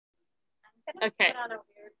Okay.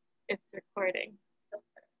 It's recording.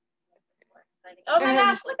 Oh my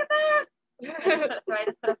gosh, look at that! I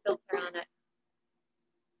just put a filter on it.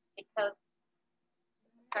 Because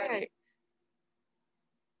right.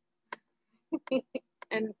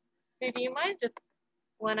 And so do you mind just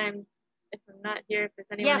when if I'm not here, if there's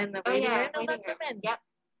anyone in the waiting room, I'll let them in. Yep.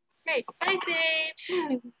 Great. Bye,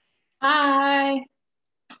 Sage. Hi.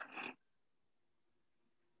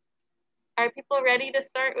 Are people ready to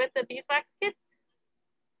start with the beeswax kits?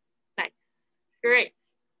 Nice. Great.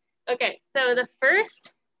 Okay, so the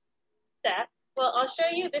first step, well, I'll show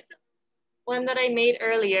you, this is one that I made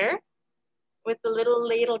earlier with the little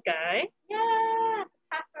ladle guy. Yeah,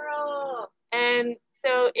 casserole. And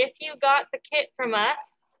so if you got the kit from us,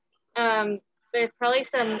 there's probably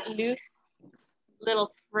some loose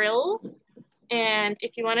little frills. And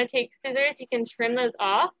if you want to take scissors, you can trim those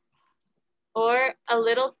off. Or a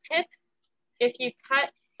little tip, if you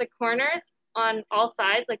cut the corners on all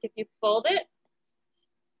sides, like if you fold it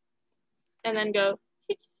and then go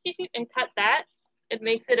and cut that, it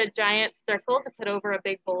makes it a giant circle to put over a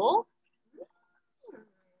big bowl.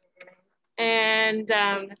 And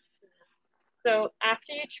so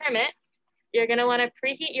after you trim it, you're gonna wanna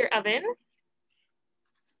preheat your oven.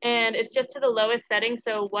 And it's just to the lowest setting,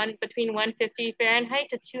 so between 150 Fahrenheit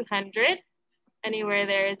to 200. Anywhere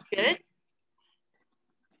there is good.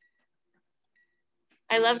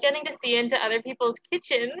 I love getting to see into other people's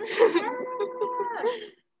kitchens.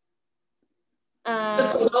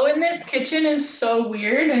 The flow in this kitchen is so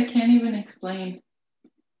weird, I can't even explain.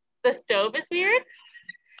 The stove is weird?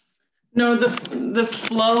 No, the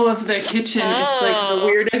flow of the kitchen, it's like the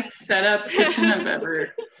weirdest setup kitchen I've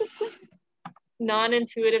ever.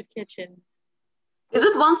 Non-intuitive kitchen. Is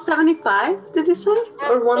it 175, did you say?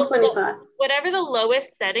 Or 125? Whatever the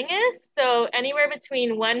lowest setting is, so anywhere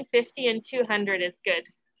between 150 and 200 is good.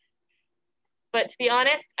 But to be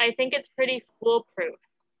honest, I think it's pretty foolproof.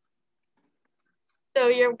 So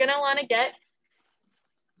you're gonna wanna get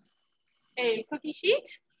a cookie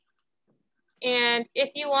sheet. And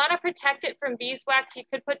if you wanna protect it from beeswax, you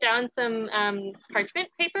could put down some parchment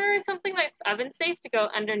paper or something that's oven safe to go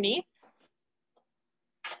underneath.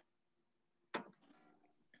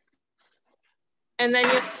 And then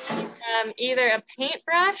you either a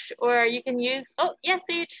paintbrush or you can use, oh, yes,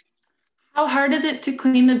 Sage. How hard is it to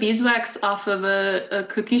clean the beeswax off of a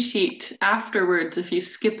cookie sheet afterwards if you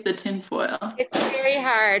skip the tin foil? It's very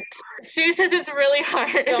hard. Sue says it's really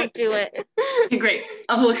hard. Don't do it. Okay, great.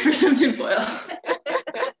 I'll look for some tin foil. I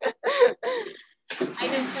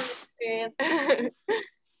know from experience.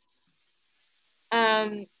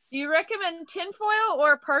 Do you recommend tinfoil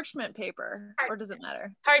or parchment paper? Or does it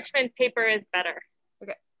matter? Parchment paper is better.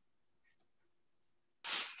 Okay.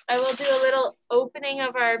 I will do a little opening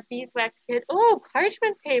of our beeswax kit. Oh,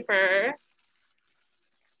 parchment paper.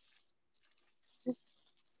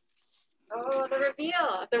 Oh, the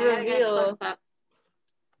reveal. The reveal.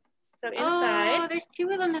 So inside, oh, there's two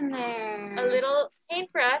of them in there. A little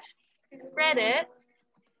paintbrush to spread it.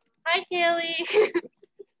 Hi, Kayleigh.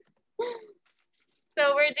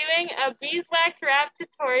 So we're doing a beeswax wrap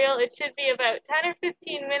tutorial. It should be about 10 or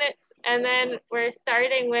 15 minutes, and then we're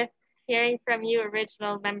starting with hearing from you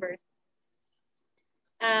original members.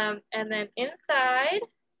 And then inside,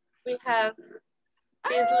 we have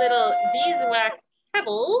these little beeswax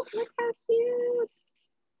pebbles. Look how cute.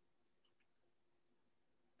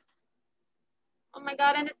 Oh my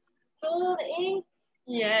God, and it's gold ink.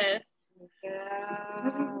 Yes.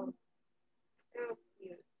 Wow. So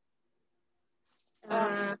cute.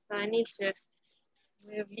 So I need to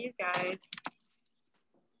move you guys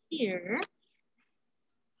here.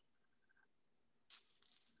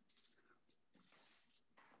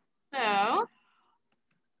 So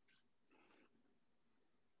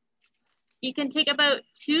you can take about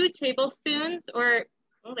 2 tablespoons, or,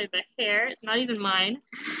 oh, there's a hair. It's not even mine.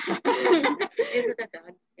 Is it a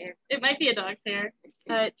dog's hair? It might be a dog's hair.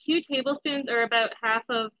 2 tablespoons, or about half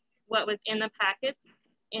of what was in the packets,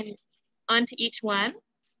 onto each one.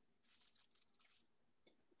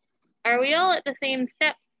 Are we all at the same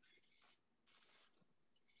step?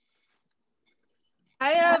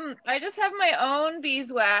 I just have my own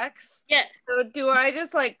beeswax. Yes. So do I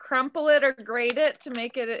just like crumple it or grate it to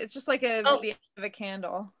make it? It's just like the end of a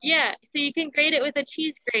candle. Yeah. So you can grate it with a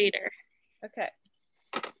cheese grater. Okay.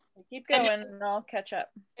 Keep going and I'll catch up.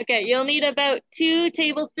 Okay. You'll need about 2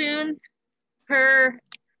 tablespoons per,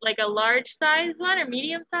 like a large size one or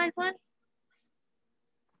medium size one.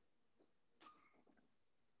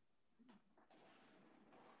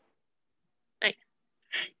 Nice.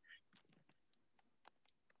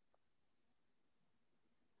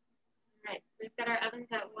 All right, we've got our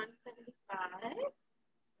ovens at 175.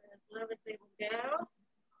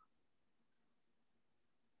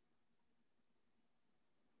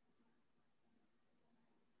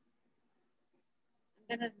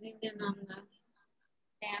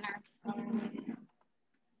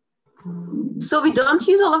 So we don't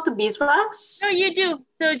use all of the beeswax? No, you do.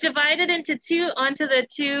 So divide it into two onto the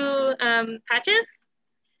two patches,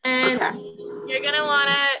 and Okay. you're gonna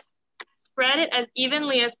wanna spread it as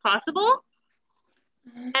evenly as possible,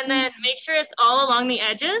 and then make sure it's all along the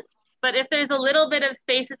edges. But if there's a little bit of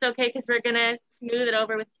space, it's okay because we're gonna smooth it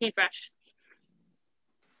over with a paintbrush.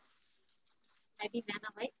 Maybe Nana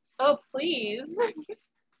White. Oh, please.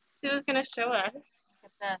 Sue's gonna show us.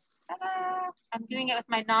 Ta-da! I'm doing it with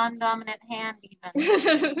my non-dominant hand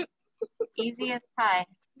even. Easy as pie.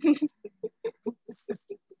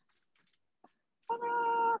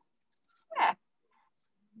 Ta-da! Yeah.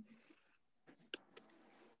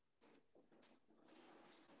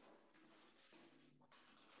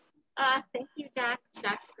 Thank you, Jack.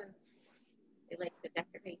 Jackson. They like the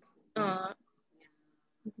decoration. Aw.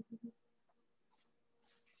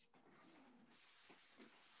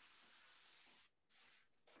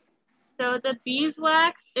 So the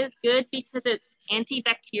beeswax is good because it's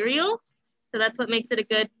antibacterial. So that's what makes it a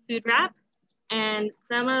good food wrap. And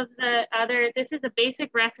some of the other, this is a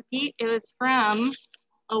basic recipe. It was from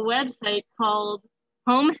a website called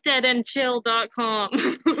homesteadandchill.com.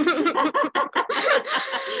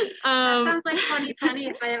 That sounds like 2020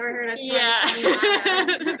 if I ever heard of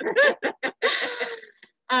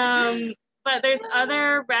 2020. But there's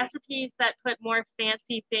other recipes that put more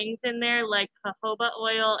fancy things in there, like jojoba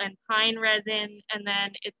oil and pine resin, and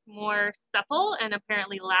then it's more supple and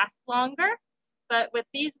apparently lasts longer. But with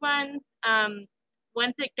these ones,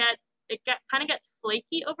 once it kind of gets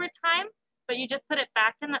flaky over time, but you just put it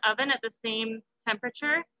back in the oven at the same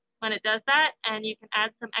temperature when it does that, and you can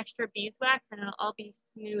add some extra beeswax and it'll all be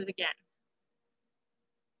smooth again.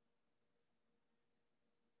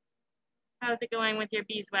 How's it going with your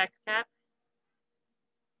beeswax, Cap?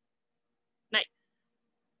 Nice.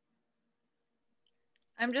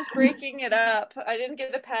 I'm just breaking it up. I didn't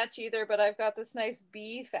get a patch either, but I've got this nice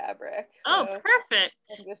bee fabric. So oh, perfect.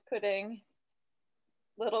 I'm just putting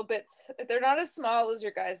little bits. They're not as small as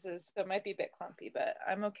your guys's, so it might be a bit clumpy, but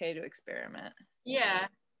I'm okay to experiment. Yeah.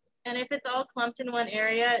 And if it's all clumped in one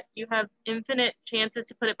area, you have infinite chances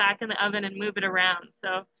to put it back in the oven and move it around.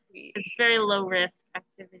 So Sweet. It's very low risk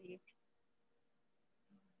activity.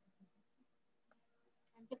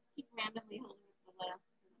 I'm just keep randomly holding the lamp.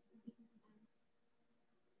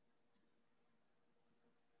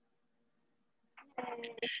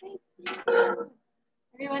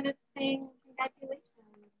 Everyone is saying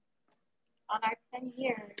congratulations on our 10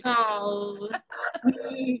 years. Oh.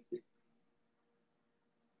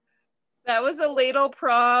 That was a Ladle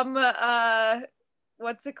prom,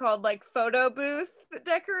 what's it called? Like photo booth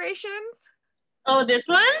decoration? Oh, this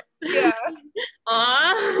one? Yeah.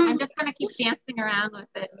 Aw. I'm just gonna keep dancing around with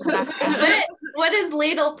it. What is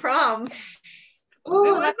Ladle prom? Oh,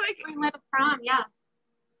 It was that's like- during Ladle prom, yeah.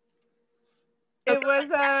 It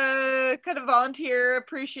was a kind of volunteer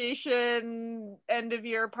appreciation end of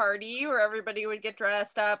year party where everybody would get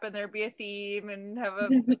dressed up and there'd be a theme and have a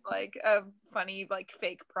like a funny like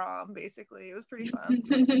fake prom basically. It was pretty fun.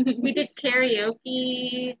 We did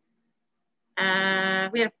karaoke. We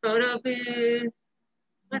had a photo booth.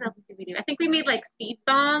 What else did we do? I think we made like seed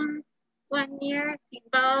bombs one year, seed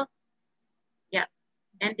balls. Yeah,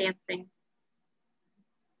 and dancing.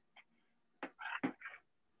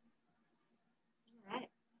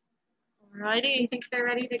 Alrighty. You think they're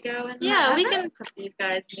ready to go? Yeah, we can put these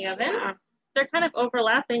guys in the oven. Yeah. They're kind of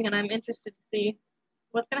overlapping and I'm interested to see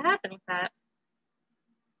what's going to happen with that.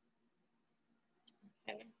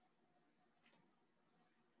 Okay.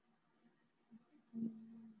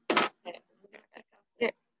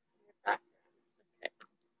 Okay.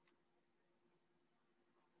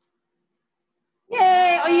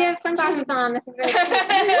 Yay! Oh, you have sunglasses on. This is very cute.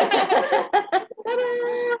 Ta-da!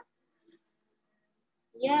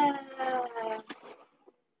 Yeah.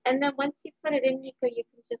 And then once you put it in, Micha, you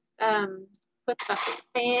can just put the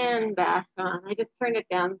fan back on. I just turned it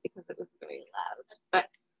down because it was very loud. But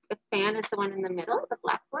the fan is the one in the middle, the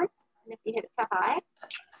black one. And if you hit it too high,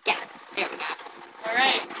 yeah, there we go. All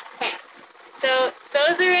right. Okay. So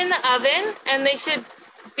those are in the oven and they should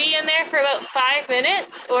be in there for about 5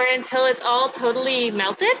 minutes or until it's all totally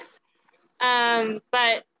melted.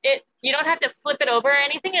 But you don't have to flip it over or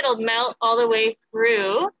anything. It'll melt all the way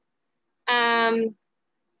through. And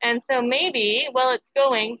so maybe while it's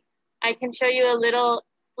going, I can show you a little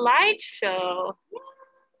slideshow.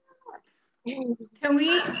 Can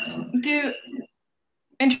we do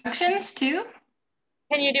introductions too?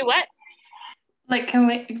 Can you do what? Like,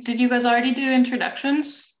 did you guys already do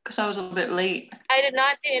introductions? Because I was a little bit late. I did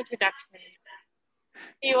not do introductions.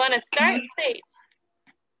 Do you want to start, Sage?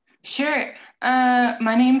 Sure.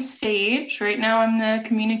 My name's Sage. Right now I'm the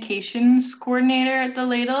communications coordinator at the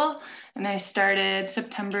Ladle, and I started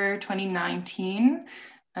September 2019.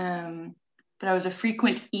 But I was a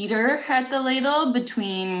frequent eater at the Ladle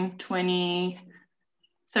between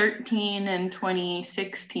 2013 and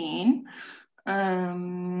 2016.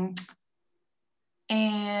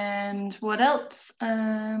 And what else?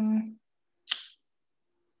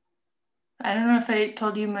 I don't know if I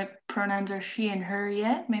told you my pronouns are she and her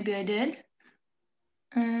yet. Maybe I did.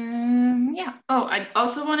 Yeah. Oh, I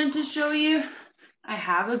also wanted to show you, I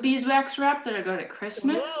have a beeswax wrap that I got at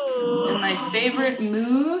Christmas. Ooh. And my favorite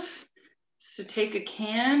move is to take a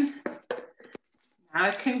can. Now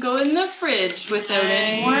it can go in the fridge without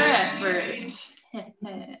any more effort.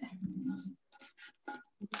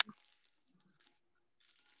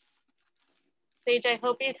 Sage, I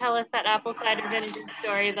hope you tell us that apple cider vinegar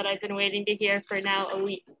story that I've been waiting to hear for now a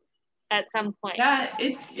week at some point. Yeah,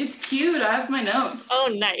 it's cute. I have my notes. Oh,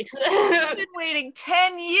 nice. I've been waiting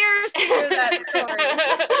 10 years to hear that story.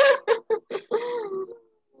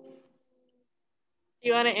 Do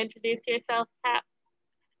you want to introduce yourself, Pat?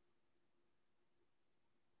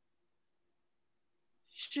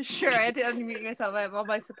 Sure, I had to unmute myself. I have all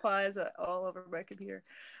my supplies all over my computer.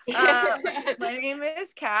 My name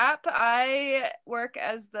is Cap. I work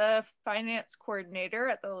as the finance coordinator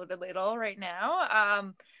at the Loaded Ladle right now. I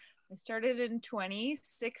started in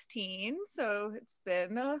 2016, so it's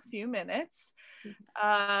been a few minutes.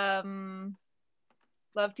 Love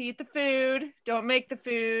to eat the food, don't make the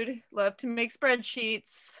food, love to make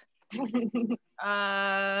spreadsheets.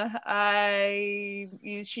 I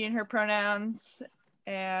use she and her pronouns,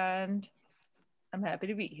 and I'm happy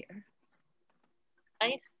to be here.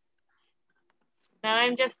 Nice. Now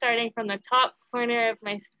I'm just starting from the top corner of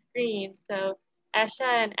my screen. So Esha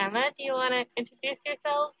and Emma, do you want to introduce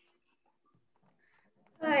yourselves?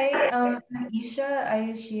 Hi, I'm Isha. I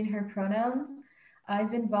use she and her pronouns.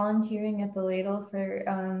 I've been volunteering at the Ladle for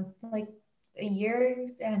like a year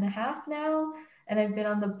and a half now, and I've been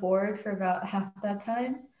on the board for about half that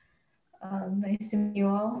time. Nice to meet you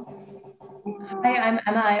all. Hi, I'm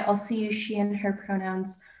Emma. I also use she and her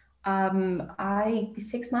pronouns.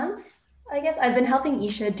 6 months, I guess. I've been helping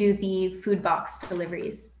Isha do the food box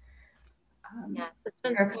deliveries. Yes, it's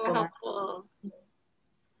been so helpful.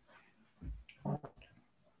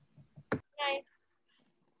 Nice.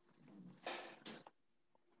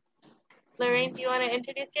 Lorraine, do you want to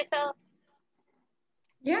introduce yourself?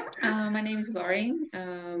 Yeah, my name is Lauren.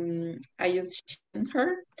 I use she and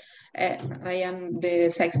her. I am the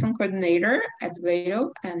Sexton coordinator at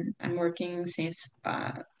Ladle, and I'm working since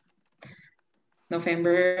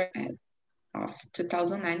November of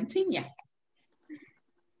 2019. Yeah.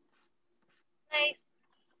 Nice.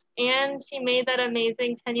 And she made that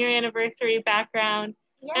amazing 10-year anniversary background,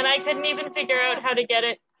 and I couldn't even figure out how to get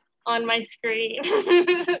it on my screen.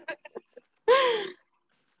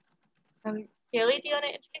 Kayleigh, do you want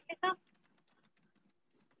to introduce yourself?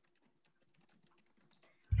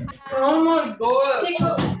 Oh my god.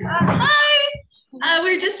 Hi.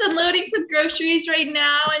 We're just unloading some groceries right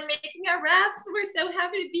now and making our wraps. We're so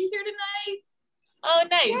happy to be here tonight. Oh,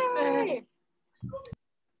 nice. Yay.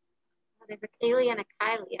 There's a Kayleigh and a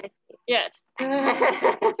Kayleigh, I think. Yes.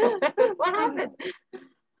 What happened?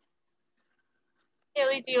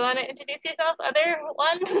 Kayleigh, do you want to introduce yourself? Other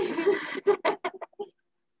one?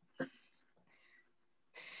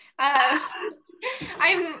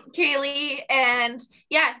 I'm Kayleigh, and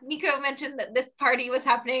yeah, Nico mentioned that this party was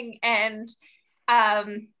happening, and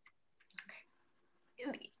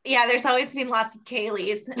yeah, there's always been lots of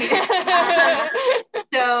Kayleighs.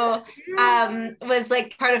 So was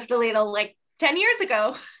like part of the Ladle like 10 years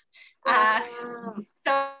ago. So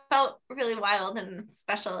it felt really wild and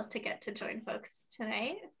special to get to join folks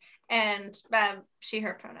tonight, and she,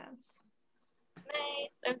 her pronouns.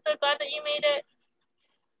 Nice. I'm so glad that you made it.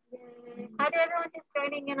 Hi to everyone who's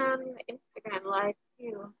joining in on Instagram Live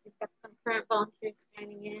too. We've got some current volunteers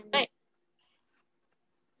joining in. Nice.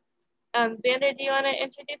 Xander, do you want to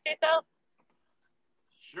introduce yourself?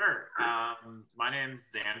 Sure. My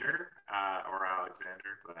name's Xander, or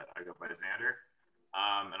Alexander, but I go by Xander.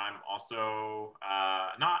 And I'm also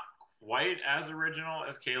not quite as original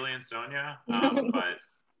as Kayleigh and Sonia, but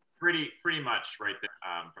pretty much right there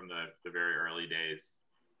from the very early days.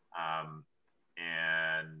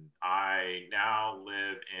 And I now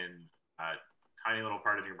live in a tiny little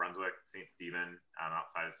part of New Brunswick, St. Stephen,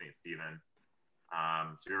 outside of St. Stephen.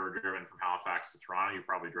 So if you've ever driven from Halifax to Toronto, you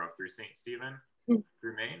probably drove through St. Stephen,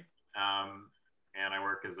 through Maine. And I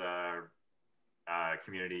work as a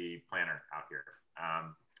community planner out here.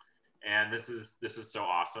 And this is so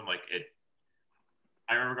awesome. Like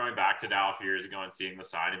I remember going back to Dow a few years ago and seeing the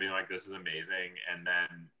sign and being like, this is amazing. And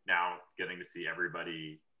then now getting to see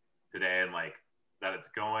everybody today and like that it's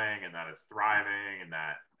going and that it's thriving and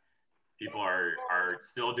that people are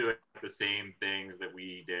still doing the same things that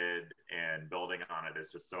we did and building on it is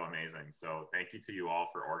just so amazing. So thank you to you all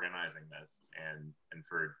for organizing this and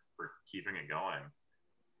for keeping it going.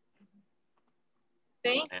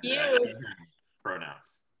 Thank and, you.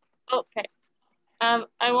 Pronouns. Okay.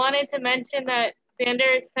 I wanted to mention that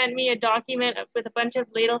Xander sent me a document with a bunch of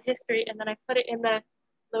Ladle history, and then I put it in the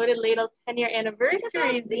Loaded Ladle 10-year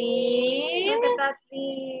anniversary zine. Look at that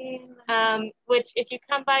zine. Which if you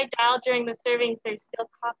come by Dial during the servings, there's still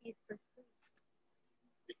copies for free.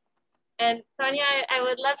 And Sonia, I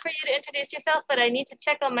would love for you to introduce yourself, but I need to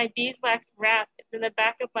check on my beeswax wrap. It's in the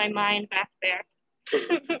back of my mind back there. Let's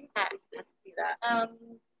see that. Oven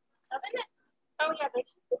it. Oh yeah, they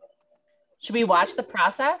should. Should we watch the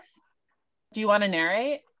process? Do you want to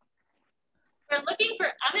narrate? We're looking for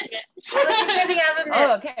oven mitts. We're looking for the oven mitts.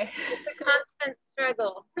 Oh, okay. It's a constant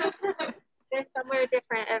struggle. They're somewhere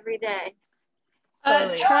different every day.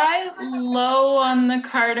 Totally. Try low on the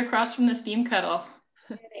card across from the steam kettle.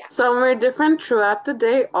 Somewhere different throughout the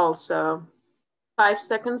day also. 5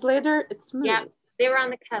 seconds later, it's moved. Yeah, they were on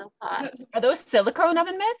the kettle pot. Are those silicone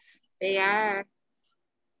oven mitts? They are.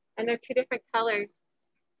 And they're 2 different colors.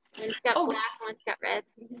 One's got black, one's got red.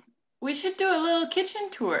 We should do a little kitchen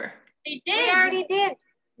tour. They did. We already did.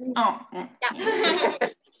 Oh. Yeah.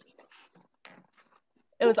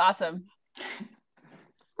 It was awesome.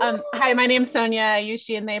 Hi, my name's Sonia. I use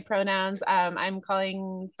she and they pronouns. I'm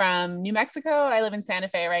calling from New Mexico. I live in Santa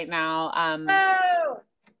Fe right now.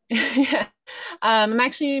 Yeah. I'm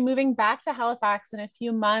actually moving back to Halifax in a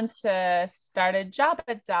few months to start a job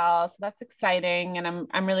at Dell, so that's exciting, and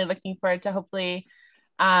I'm really looking forward to hopefully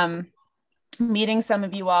meeting some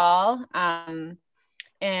of you all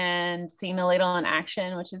and seeing the ladle in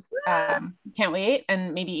action, which is can't wait,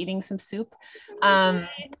 and maybe eating some soup. Yeah,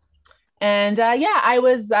 I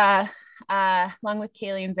was along with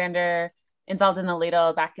Kayleigh and Xander involved in the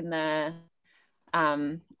ladle back in the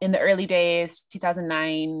early days,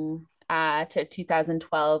 2009 to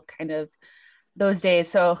 2012, kind of those days.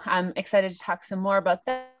 So I'm excited to talk some more about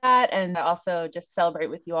that and also just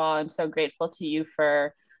celebrate with you all. I'm so grateful to you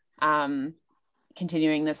for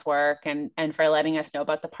continuing this work and for letting us know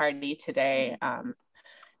about the party today.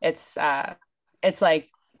 It's like,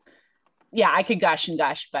 yeah, I could gush and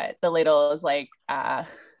gush, but the ladle is like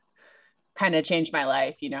kind of changed my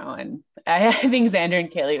life, you know, and I think Xander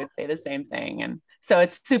and Kayleigh would say the same thing. And so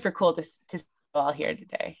it's super cool to see you all here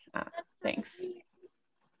today. Thanks.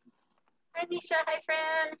 Hi, Micha. Hi,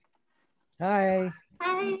 Fran. Hi.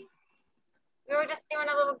 Hi. We were just doing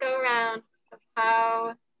a little go around of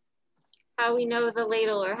how we know the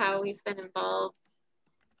ladle or how we've been involved.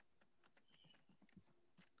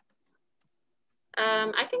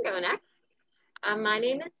 I can go next. My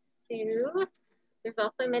name is Sue. There's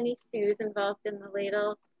also many Sues involved in the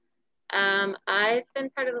ladle. I've been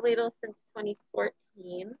part of the ladle since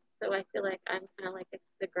 2014, so I feel like I'm kind of like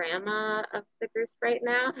the grandma of the group right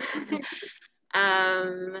now.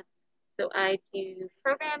 So I do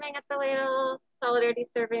programming at the ladle, solidarity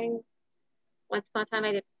serving. Once upon a time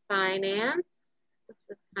I did finance, which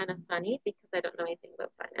was kind of funny because I don't know anything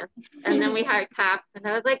about finance. And then we hired CAP, and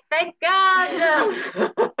I was like, thank God!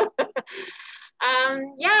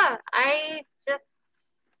 Yeah,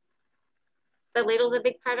 the ladle's a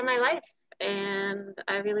big part of my life, and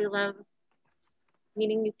I really love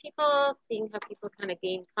meeting new people, seeing how people kind of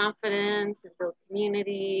gain confidence and build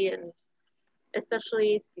community, and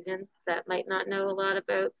especially students that might not know a lot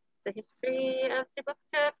about the history of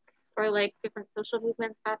Timbuktu or like different social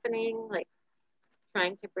movements happening, like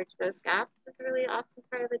trying to bridge those gaps is a really awesome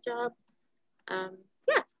part of the job.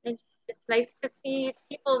 Yeah, it's nice to see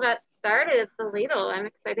people that started the ladle. I'm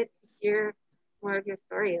excited to hear more of your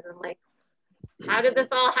stories and like, how did this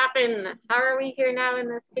all happen? How are we here now in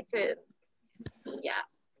this kitchen? Yeah.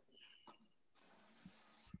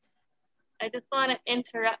 I just want to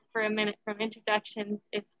interrupt for a minute from introductions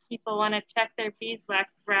if people want to check their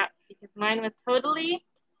beeswax wraps, because mine was totally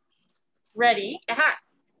ready.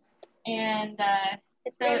 And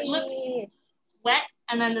so it looks wet,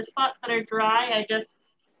 and then the spots that are dry, I just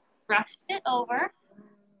brushed it over.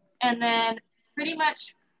 And then pretty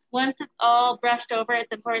much once it's all brushed over,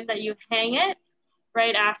 it's important that you hang it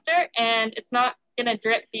right after, and it's not gonna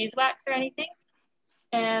drip beeswax or anything.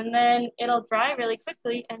 And then it'll dry really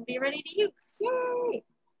quickly and be ready to use. Yay! You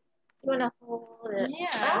wanna hold it?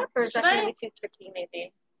 Yeah. Or is that gonna be too tricky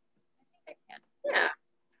maybe? I think I can. Yeah.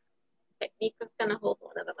 Okay, Nico's gonna hold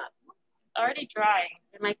one of them up. Already drying.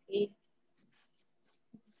 It might be.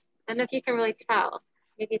 don't know if you can really tell.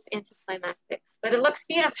 Maybe it's anticlimactic, but it looks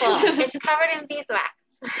beautiful. It's covered in beeswax.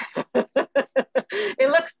 It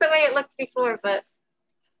looks the way it looked before, but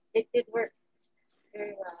it did work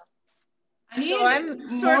very well. So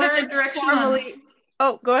I'm sort of informally.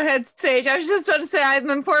 Oh, go ahead, Sage. I was just about to say I'm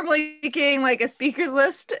informally making like a speakers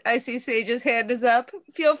list. I see Sage's hand is up.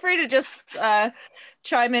 Feel free to just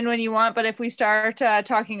chime in when you want, but if we start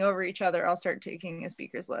talking over each other, I'll start taking a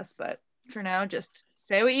speakers list. But for now, just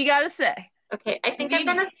say what you got to say. Okay, I think I'm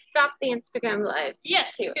gonna stop the Instagram live.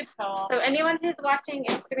 Yes, too. good call. So anyone who's watching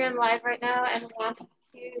Instagram live right now and wants to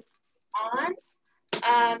on,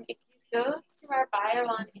 if you go to our bio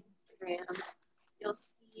on Instagram, you'll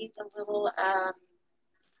see the little a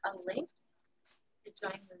link to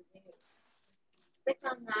join the Zoom. Click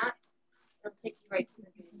on that, it'll take you right to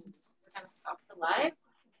the Zoom. We're gonna stop the live.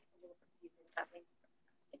 It's a little confusing having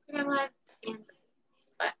Instagram live and the Zoom,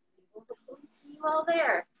 but we will hopefully see you all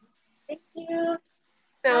there. Thank you.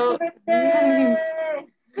 So,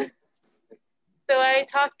 so I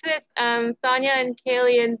talked with Sonia and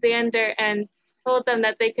Kayleigh and Xander and told them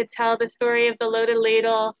that they could tell the story of the loaded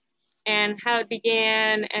ladle and how it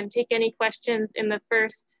began and take any questions in the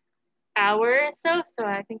first hour or so. So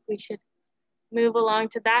I think we should move along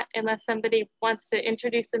to that unless somebody wants to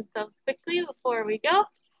introduce themselves quickly before we go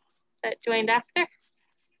that joined after.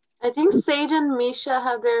 I think Sage and Micha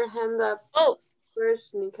have their hand up. Oh.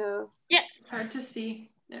 First, Nico. Yes. Hard to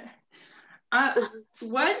see there.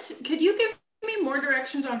 What could you give me more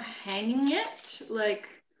directions on hanging it? Like,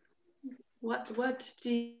 what do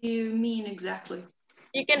you mean exactly?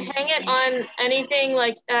 You can hang it on anything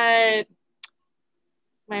like my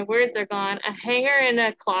words are gone. A hanger in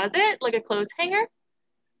a closet, like a clothes hanger,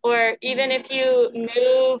 or even if you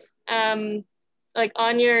move like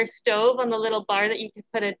on your stove on the little bar that you could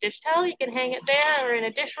put a dish towel, you can hang it there or in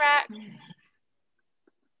a dish rack.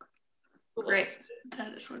 Great.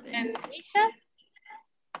 That is what and Micha?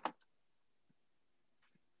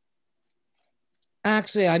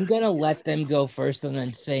 Actually, I'm going to let them go first and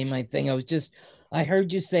then say my thing. I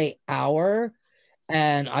heard you say hour,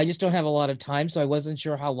 and I just don't have a lot of time, so I wasn't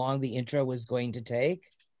sure how long the intro was going to take.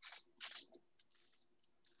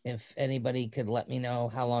 If anybody could let me know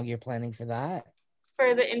how long you're planning for that.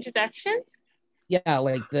 For the introductions? Yeah,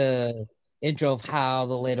 like the intro of how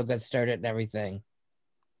the ladle got started and everything.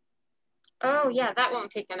 Oh yeah, that won't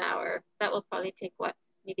take an hour. That will probably take what,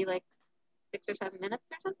 maybe like 6 or 7 minutes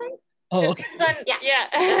or something? Oh, okay.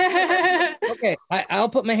 Yeah. Okay, I'll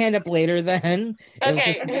put my hand up later then.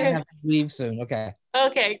 Okay. I have to leave soon. Okay.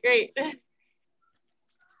 Okay, great.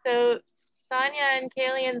 So Sonia and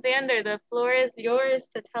Kayleigh and Xander, the floor is yours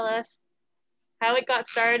to tell us how it got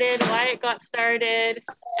started, why it got started,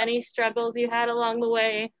 any struggles you had along the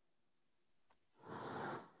way.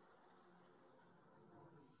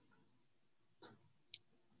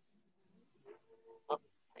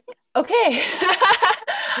 Okay.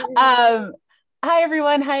 Hi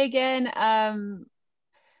everyone. Hi again.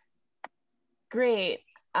 Great.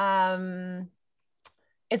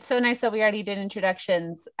 It's so nice that we already did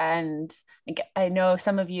introductions, and I know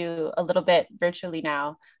some of you a little bit virtually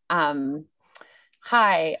now. Hi.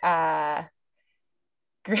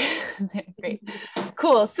 Great.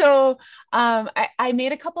 Cool. So I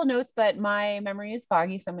made a couple notes, but my memory is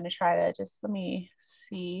foggy, so I'm going to try to let me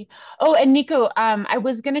see. Oh, and Nico, I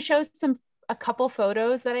was going to show a couple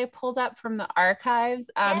photos that I pulled up from the archives.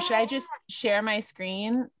 Should I just share my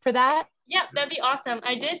screen for that? Yeah, that'd be awesome.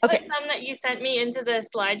 I did put some that you sent me into the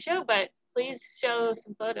slideshow, but please show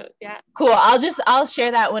some photos. Yeah. Cool. I'll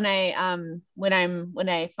share that when I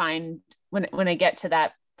get to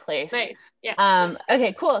that place. Nice. Yeah.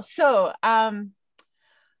 Okay, cool. So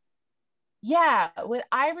yeah, what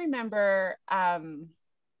I remember, so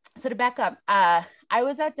to back up, I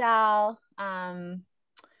was at Dal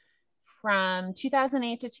from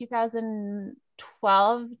 2008 to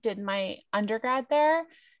 2012, did my undergrad there.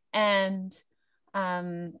 And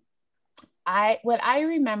what I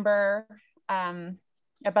remember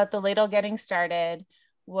about the ladle getting started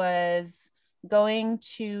was going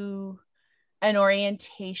to an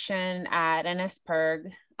orientation at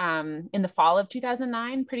NSPIRG in the fall of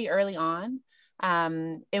 2009, pretty early on.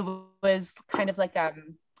 It was kind of like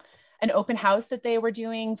an open house that they were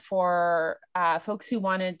doing for folks who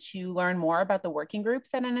wanted to learn more about the working groups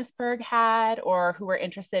that NSPIRG had, or who were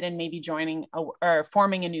interested in maybe joining or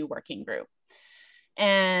forming a new working group.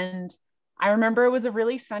 And I remember it was a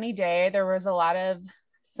really sunny day. There was a lot of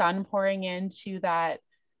sun pouring into that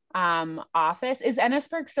office. Is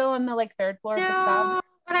NSPIRG still on the third floor of the sub?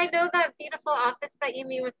 But I know that beautiful office that you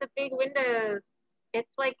mean with the big windows.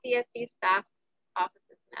 It's like DSU staff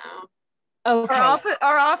offices now. Okay.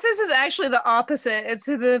 Our office is actually the opposite. It's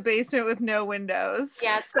in the basement with no windows.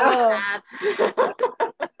 Yeah, it's so sad.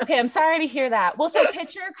 Okay, I'm sorry to hear that. Well, so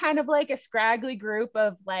picture kind of like a scraggly group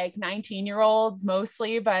of like 19-year-olds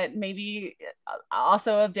mostly, but maybe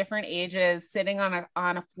also of different ages, sitting on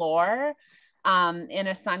a floor in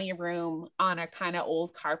a sunny room on a kind of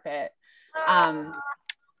old carpet. And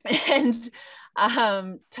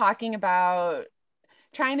talking about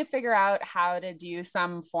trying to figure out how to do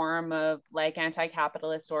some form of like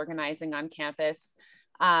anti-capitalist organizing on campus.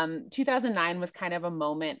 2009 was kind of a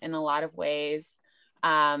moment in a lot of ways.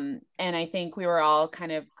 And I think we were all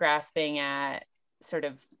kind of grasping at sort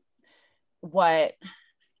of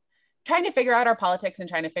trying to figure out our politics and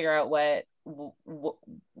trying to figure out what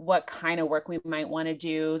kind of work we might want to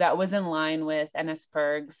do that was in line with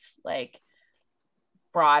NSPIRG's like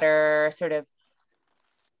broader sort of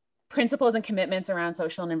principles and commitments around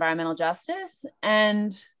social and environmental justice.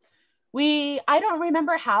 And I don't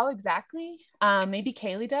remember how exactly, maybe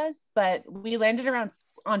Kayleigh does, but we landed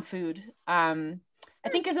on food. I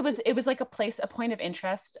think because it was like a point of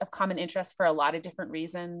interest, of common interest for a lot of different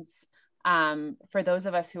reasons for those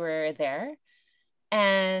of us who were there.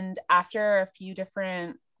 And after a few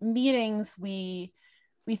different meetings, we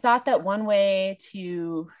thought that one way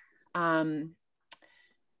to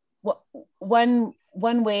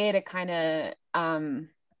one way to kind of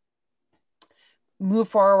move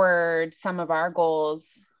forward some of our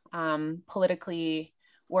goals politically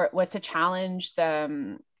was to challenge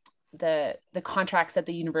the contracts that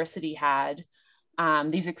the university had,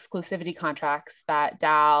 these exclusivity contracts that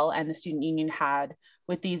DAL and the student union had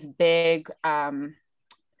with these big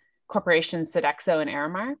corporations, Sodexo and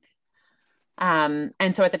Aramark.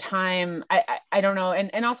 And so at the time, I don't know,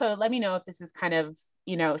 and also let me know if this is kind of,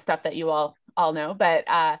 stuff that you all know, but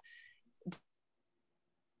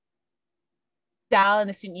DAL and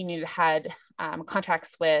the student union had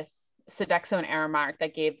contracts with Sodexo and Aramark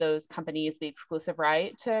that gave those companies the exclusive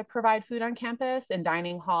right to provide food on campus and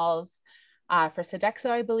dining halls for Sodexo,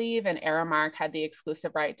 I believe, and Aramark had the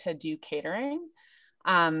exclusive right to do catering.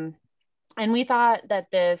 And we thought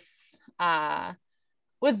that this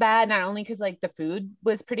was bad, not only because like the food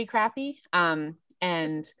was pretty crappy and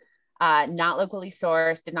not locally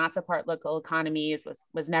sourced, did not support local economies,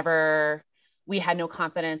 was never, we had no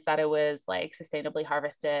confidence that it was like sustainably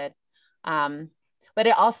harvested. But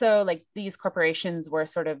it also, like, these corporations were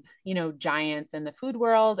sort of, giants in the food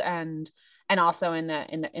world and also in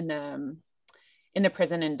the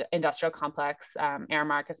prison and industrial complex.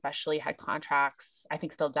 Aramark especially had contracts, I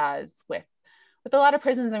think still does, with a lot of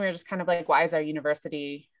prisons, and we were just kind of like, why is our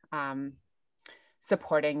university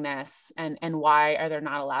supporting this, and why are there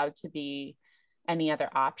not allowed to be any other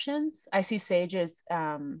options? I see Sage is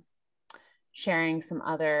sharing some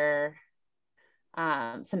other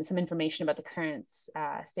some information about the current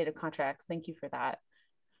state of contracts. Thank you for that.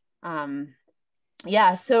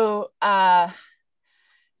 Yeah, so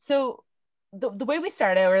the way we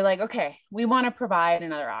started, we're like, okay, we want to provide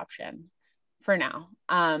another option for now.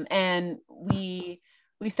 And we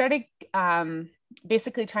started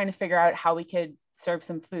basically trying to figure out how we could serve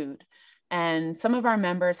some food. And some of our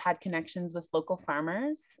members had connections with local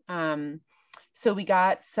farmers. So we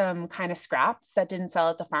got some kind of scraps that didn't sell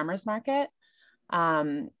at the farmer's market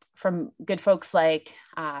from good folks like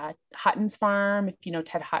Hutton's farm, if you know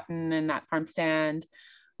Ted Hutton and that farm stand.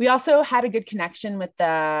 We also had a good connection with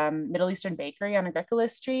the Middle Eastern Bakery on Agricola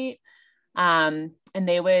Street. And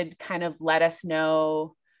they would kind of let us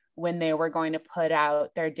know when they were going to put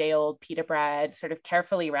out their day old pita bread, sort of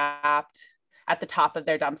carefully wrapped at the top of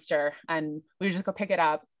their dumpster. And we would just go pick it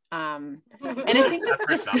up. And I think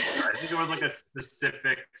I think it was like a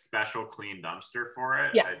specific special clean dumpster for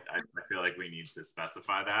it. Yeah. I feel like we need to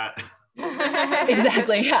specify that.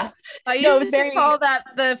 Exactly. Yeah. I used to call that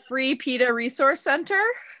the Free PETA Resource Center.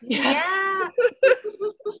 Yeah.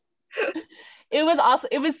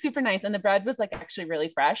 It was super nice. And the bread was like actually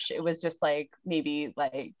really fresh. It was just like maybe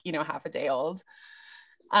like, half a day old.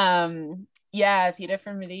 Yeah, PETA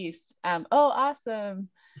from Mideast. Oh, awesome.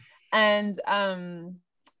 And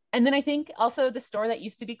then I think also the store that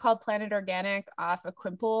used to be called Planet Organic off of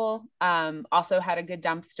Quimple also had a good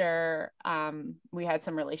dumpster. We had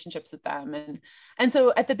some relationships with them. And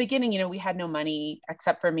so at the beginning, we had no money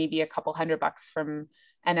except for maybe a couple $100 from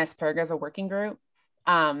NSPIRG as a working group.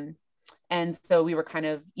 And so we were kind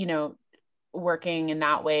of, working in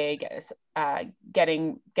that way,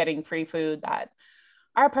 getting free food that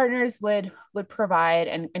our partners would provide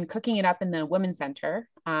and cooking it up in the Women's Center,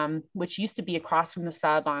 which used to be across from the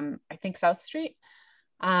sub on, I think, South Street.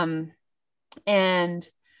 And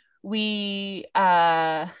we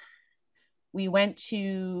we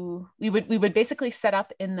would basically set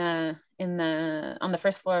up on the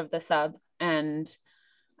first floor of the sub, and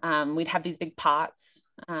we'd have these big pots.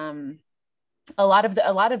 A lot of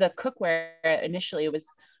the cookware initially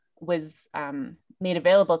was made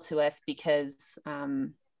available to us because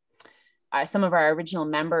some of our original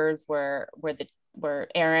members were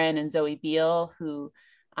Aaron and Zoe Beal, who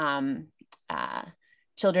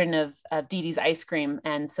children of Dee Dee's Ice Cream,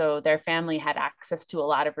 and so their family had access to a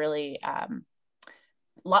lot of really a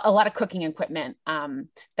lot of cooking equipment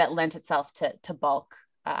that lent itself to bulk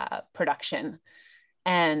production.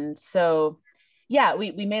 And so yeah,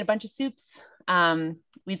 we made a bunch of soups.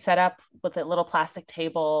 We'd set up with a little plastic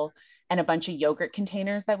table and a bunch of yogurt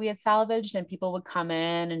containers that we had salvaged, and people would come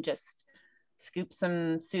in and just scoop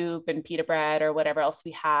some soup and pita bread or whatever else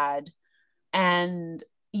we had. And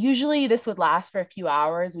usually this would last for a few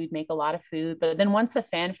hours. We'd make a lot of food, but then once the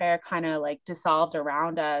fanfare kind of like dissolved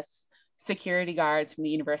around us, security guards from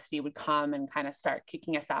the university would come and kind of start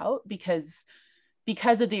kicking us out because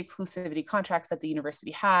of the exclusivity contracts that the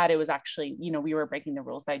university had. It was actually, we were breaking the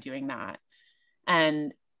rules by doing that.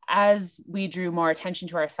 And as we drew more attention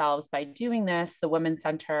to ourselves by doing this, the Women's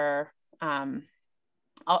Center,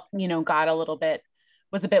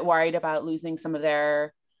 was a bit worried about losing some of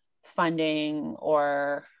their funding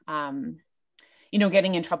or,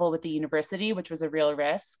 getting in trouble with the university, which was a real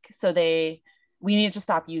risk. So we needed to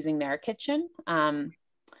stop using their kitchen.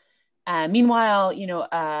 Meanwhile,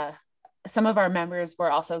 some of our members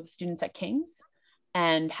were also students at King's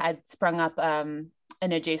and had sprung up an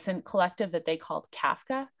adjacent collective that they called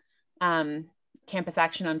Kafka, Campus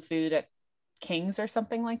Action on Food at King's or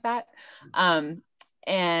something like that.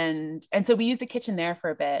 And so we used the kitchen there for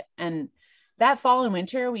a bit. And that fall and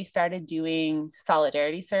winter, we started doing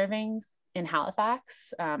solidarity servings in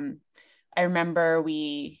Halifax. I remember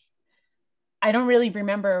I don't really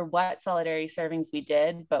remember what solidarity servings we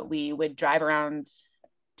did, but we would drive around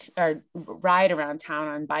or ride around town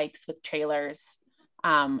on bikes with trailers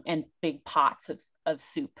and big pots of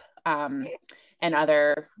soup and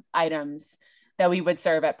other items that we would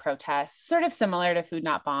serve at protests, sort of similar to Food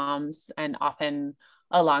Not Bombs and often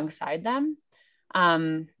alongside them.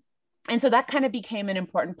 And so that kind of became an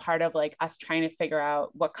important part of like us trying to figure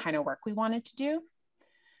out what kind of work we wanted to do.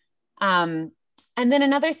 And then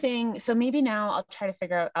another thing, so maybe now I'll try to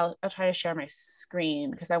figure out, I'll try to share my screen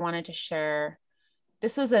because I wanted to share,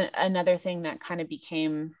 this was another thing that kind of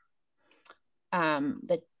became,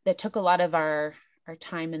 that took a lot of our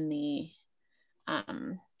time in the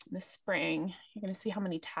spring. You're gonna see how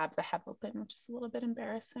many tabs I have open, which is a little bit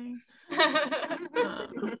embarrassing.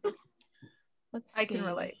 Let's see. I can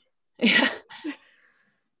relate. Yeah.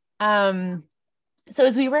 So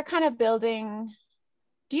as we were kind of building,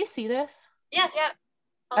 do you see this? Yes. Yep.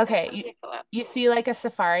 Okay. You see like a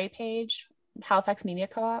Safari page, Halifax Media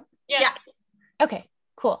Co-op? Yeah. Okay,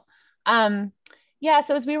 cool. Yeah,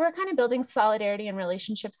 so as we were kind of building solidarity and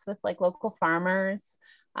relationships with like local farmers,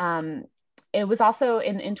 it was also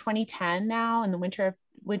in 2010 now, in the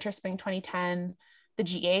winter spring 2010, the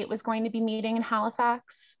G8 was going to be meeting in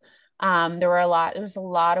Halifax. There was a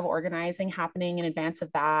lot of organizing happening in advance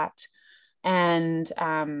of that. And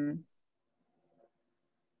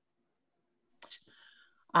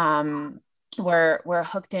we're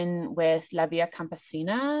hooked in with La Via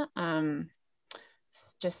Campesina,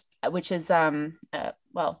 which is,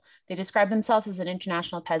 well, they describe themselves as an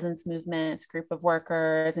international peasants movement. It's a group of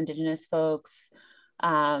workers, Indigenous folks,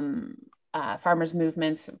 farmers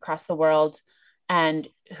movements across the world, and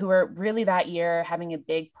who are really that year having a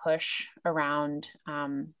big push around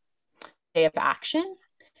Day of Action.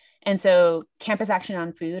 And so Campus Action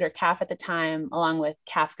on Food, or CAF at the time, along with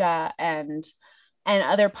Kafka and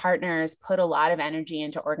other partners, put a lot of energy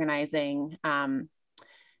into organizing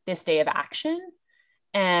this Day of Action.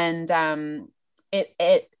 And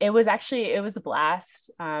it was a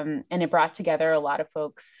blast, and it brought together a lot of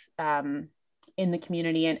folks in the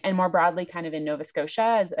community and more broadly kind of in Nova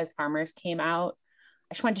Scotia as farmers came out.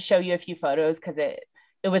 I just wanted to show you a few photos because it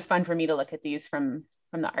was fun for me to look at these from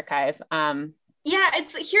the archive. Yeah,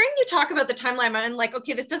 it's hearing you talk about the timeline, I'm like,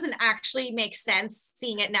 okay, this doesn't actually make sense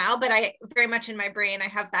seeing it now, but I very much in my brain, I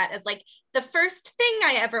have that as like the first thing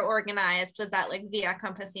I ever organized was that like Via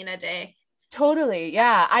Campesina Day. Totally.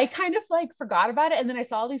 Yeah. I kind of like forgot about it. And then I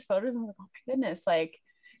saw all these photos and I was like, oh my goodness, like,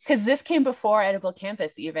 because this came before Edible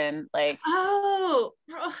Campus even, like. Oh,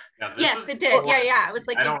 yes, it did. Yeah. It was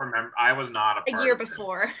like, I don't remember. I was not a year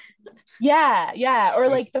before. Yeah. Or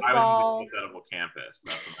like the fall. I was in the Edible Campus.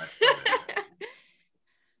 That's when I started.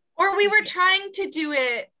 Or we were trying to do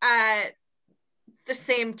it at the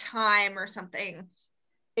same time or something.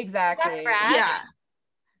 Exactly. Yeah.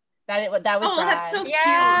 That was Oh, Brad. that's so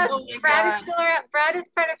Yeah, cute. Oh my Brad God. is still around. Brad is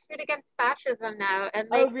part of Food Against Fascism now, and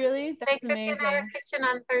Oh, really? they That's cook in our amazing. kitchen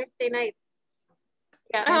on Thursday nights.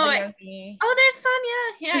 Yeah. Oh, Oh, there's Sonia.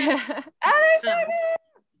 Yeah. Oh, there's Sonia.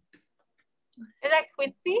 Is that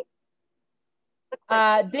Quincy?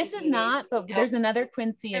 This is not, but there's another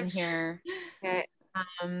Quincy in here. Okay.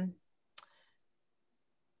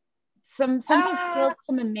 Some folks built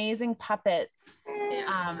some amazing puppets.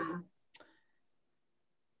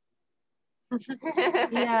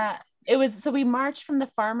 Yeah, it was, so we marched from the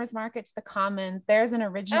farmers market to the commons. There's an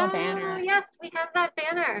original banner. Oh, yes, we have that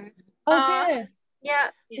banner. Oh, good. Yeah.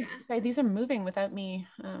 Sorry, these are moving without me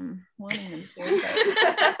wanting them to.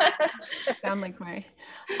 But sound like my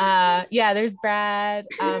yeah, there's Brad.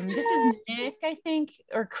 This is Nick, I think,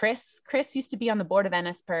 or Chris. Chris used to be on the board of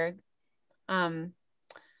NSPIRG.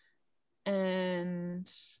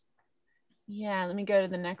 And yeah, let me go to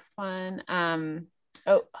the next one.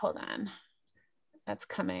 Oh, hold on. That's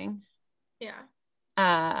coming. Yeah.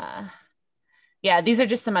 Yeah, these are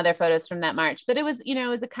just some other photos from that march, but it was, you know,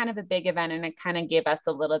 it was a kind of a big event, and it kind of gave us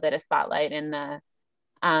a little bit of spotlight in the,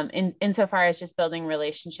 insofar as just building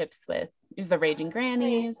relationships with the Raging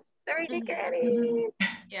Grannies. The Raging Grannies.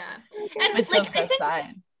 Yeah. And with folks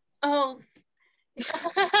outside. Oh.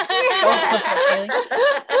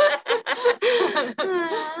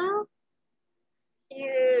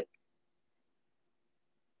 Cute.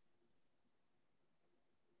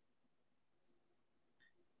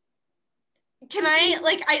 Can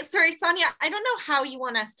sorry, Sonia, I don't know how you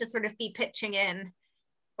want us to sort of be pitching in,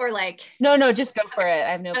 or like. No, just go for it.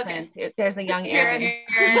 I have no plans here. There's a young Erin.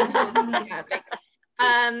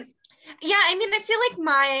 Yeah, I mean, I feel like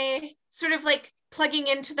my sort of like plugging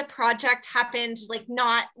into the project happened like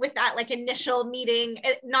not with that like initial meeting,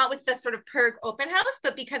 not with the sort of PIRG open house,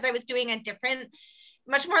 but because I was doing a different,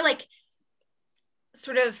 much more like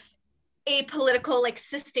sort of apolitical, like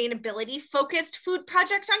sustainability focused food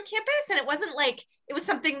project on campus. And it wasn't like, it was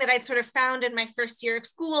something that I'd sort of found in my first year of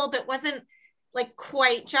school, but wasn't like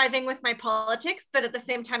quite jiving with my politics. But at the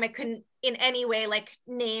same time, I couldn't in any way like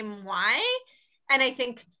name why. And I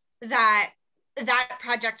think that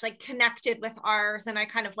project like connected with ours, and I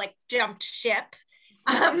kind of like jumped ship.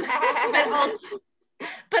 But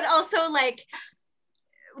also like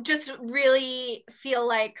just really feel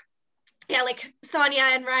like, yeah, like Sonia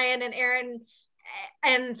and Ryan and Erin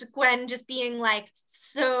and Gwen just being like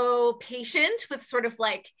so patient with sort of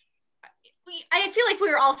like, I feel like we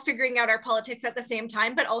were all figuring out our politics at the same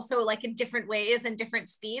time, but also like in different ways and different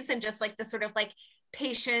speeds, and just like the sort of like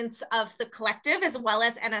patience of the collective as well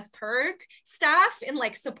as NSPIRG staff in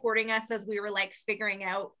like supporting us as we were like figuring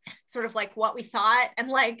out sort of like what we thought and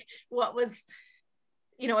like what was,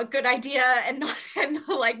 you know, a good idea and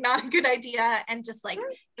like not a good idea, and just like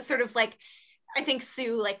sort of like, I think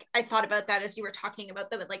Sue, like I thought about that as you were talking about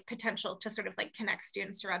the like potential to sort of like connect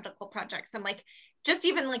students to radical projects, and like just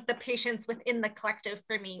even like the patience within the collective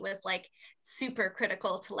for me was like super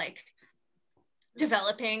critical to like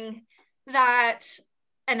developing that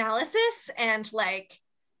analysis. And like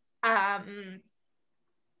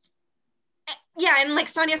yeah, and like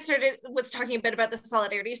Sonia was talking a bit about the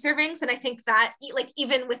solidarity servings, and I think that like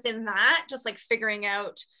even within that, just like figuring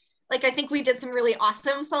out, like I think we did some really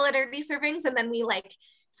awesome solidarity servings, and then we like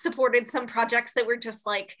supported some projects that were just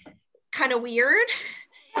like kind of weird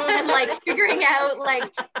and like figuring out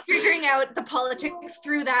the politics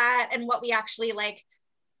through that, and what we actually like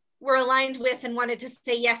were aligned with and wanted to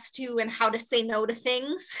say yes to, and how to say no to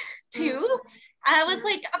things too. I was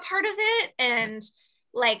like a part of it. And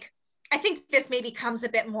like I think this maybe comes a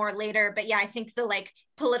bit more later, but yeah, I think the like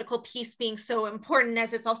political piece being so important,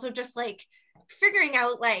 as it's also just like figuring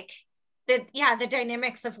out like the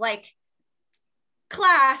dynamics of like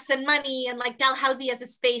class and money, and like Dalhousie as a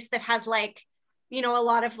space that has like, you know, a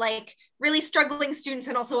lot of like really struggling students,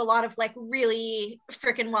 and also a lot of like really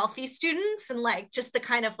freaking wealthy students, and like just the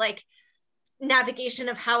kind of like navigation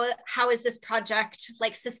of how is this project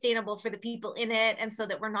like sustainable for the people in it, and so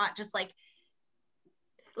that we're not just like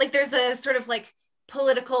there's a sort of like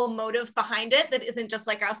political motive behind it that isn't just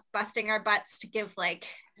like us busting our butts to give like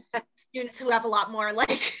students who have a lot more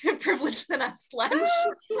like privilege than us lunch.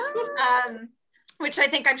 Which I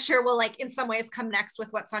think I'm sure will like in some ways come next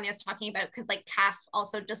with what Sonia's talking about, because like CAF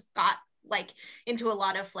also just got like into a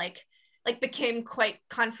lot of like became quite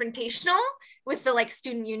confrontational with the like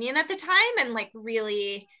student union at the time, and like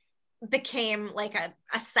really became like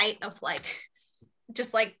a site of like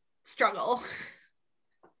just like struggle.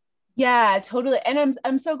 Yeah, totally. And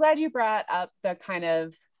I'm so glad you brought up the kind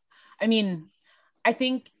of, I mean, I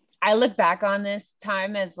think I look back on this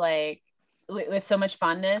time as like with so much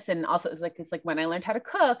fondness. And also it's like when I learned how to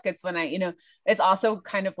cook, it's when it's also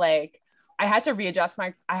kind of like I had to readjust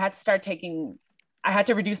I had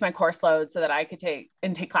to reduce my course load so that I could take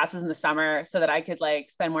classes in the summer so that I could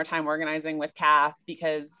like spend more time organizing with CAF,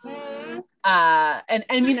 because and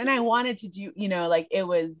I wanted to do, like it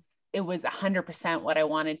was 100% what I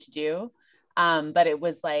wanted to do. But it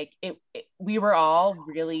was like, we were all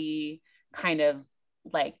really kind of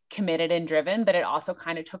like committed and driven, but it also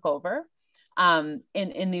kind of took over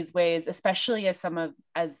in these ways, especially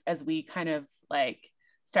as we kind of like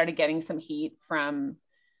started getting some heat from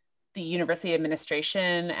the university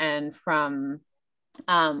administration and from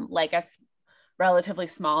like a relatively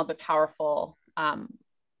small but powerful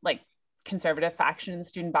like conservative faction in the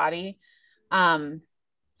student body. And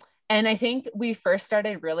I think we first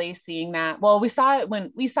started really seeing that. Well, we saw it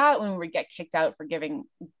when we would get kicked out of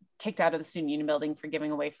the student union building for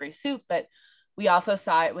giving away free soup, but we also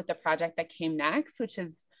saw it with the project that came next, which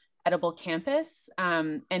is Edible Campus.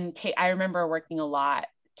 And I remember working a lot,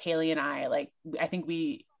 Kayleigh and I think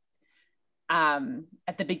we,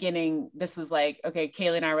 at the beginning, this was like, okay,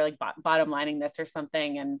 Kayleigh and I were like bottom lining this or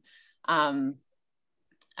something. And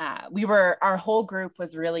our whole group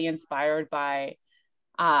was really inspired by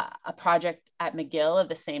a project at McGill of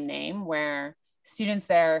the same name, where students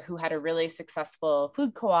there who had a really successful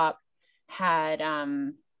food co-op had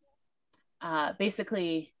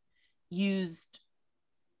basically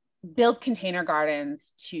built container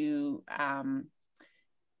gardens to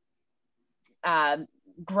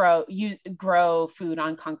grow food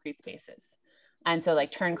on concrete spaces. And so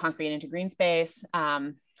like turn concrete into green space.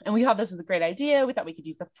 And we thought this was a great idea. We thought we could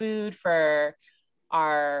use the food for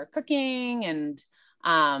our cooking, and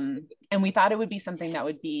we thought it would be something that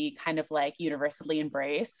would be kind of like universally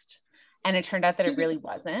embraced. And it turned out that it really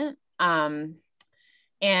wasn't. And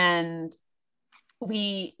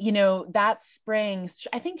we, that spring,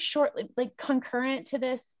 I think shortly, like concurrent to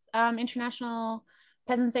this International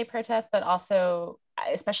Peasants' Day protest, but also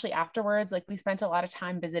especially afterwards, like we spent a lot of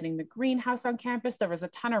time visiting the greenhouse on campus. There was a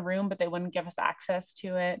ton of room, but they wouldn't give us access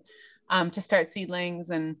to it to start seedlings.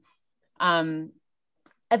 And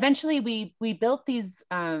eventually we built these,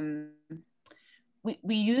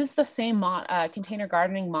 we used the same container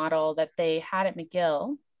gardening model that they had at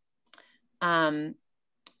McGill.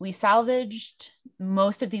 We salvaged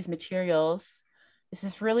most of these materials. This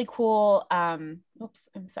is really cool, oops,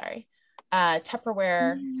 I'm sorry,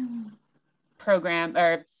 Tupperware program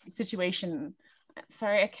or situation.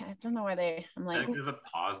 Sorry, I don't know why I'm like, I think there's a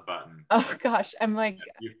pause button. Oh gosh, I'm like,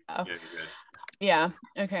 you're good. Yeah,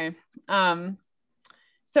 okay.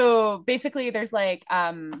 So basically there's like,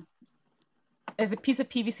 there's a piece of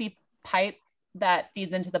PVC pipe that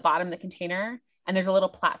feeds into the bottom of the container, and there's a little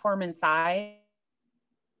platform inside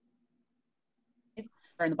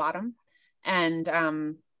or in the bottom, and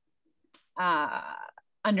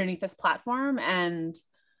underneath this platform. And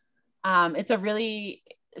it's a really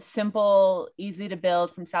simple, easy to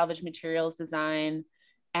build from salvage materials design,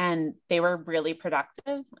 and they were really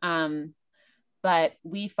productive. But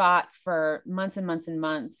we fought for months and months and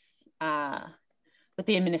months with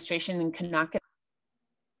the administration and could not get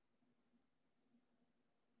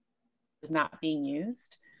it was not being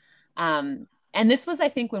used. And this was, I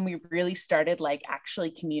think, when we really started like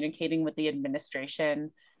actually communicating with the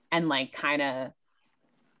administration and like kind of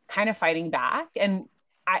fighting back. And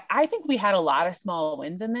I think we had a lot of small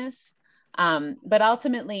wins in this. But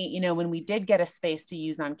ultimately, when we did get a space to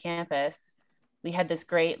use on campus, we had this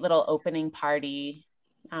great little opening party.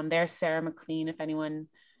 There's Sarah McLean, if anyone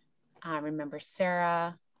remembers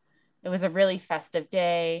Sarah. It was a really festive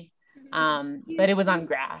day, but it was on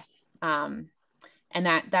grass. And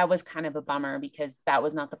that was kind of a bummer, because that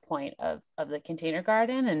was not the point of the container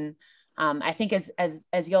garden. And I think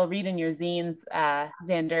as you'll read in your zines,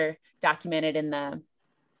 Xander documented in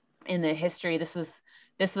the history, this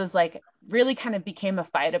was like really kind of became a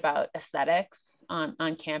fight about aesthetics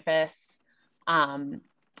on campus. And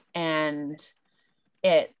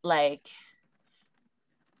it like,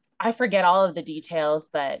 I forget all of the details,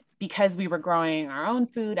 but because we were growing our own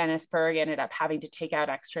food, Ennisburg ended up having to take out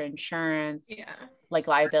extra insurance, like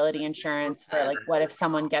liability insurance for like, what if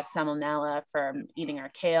someone gets salmonella from eating our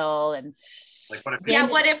kale? And like,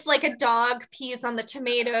 what if like a dog pees on the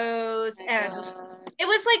tomatoes? And it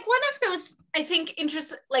was like one of those, I think, into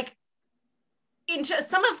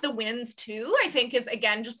some of the wins too, I think, is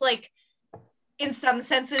again, just like, in some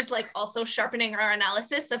senses, like also sharpening our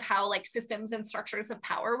analysis of how like systems and structures of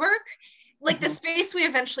power work. Like the space we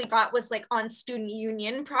eventually got was like on student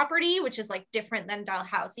union property, which is like different than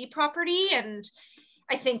Dalhousie property. And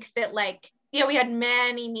I think that like yeah, we had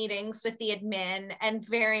many meetings with the admin, and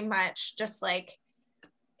very much just like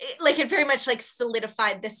it very much like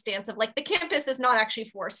solidified this stance of like the campus is not actually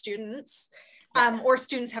for students, or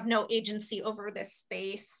students have no agency over this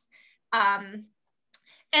space.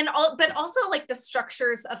 But also like the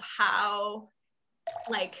structures of how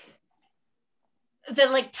like the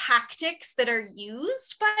like tactics that are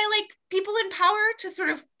used by like people in power to sort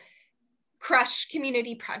of crush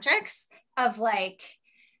community projects of like,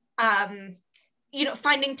 you know,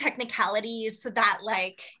 finding technicalities that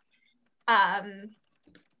like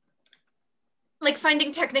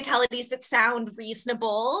finding technicalities that sound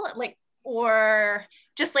reasonable, like, or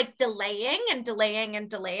just like delaying. And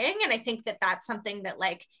I think that that's something that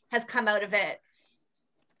like has come out of it,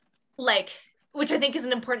 like, which I think is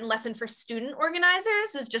an important lesson for student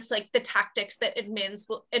organizers, is just like the tactics that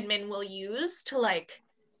admin will use to like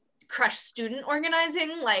crush student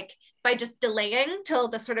organizing, like by just delaying till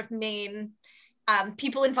the sort of main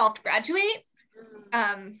people involved graduate,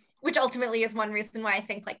 which ultimately is one reason why I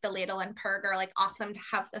think like the Ladle and Perg are like awesome to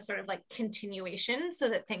have the sort of like continuation so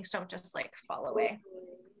that things don't just like fall away.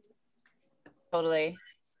 Totally.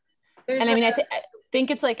 And I mean, I think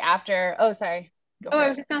it's like after, oh, sorry. I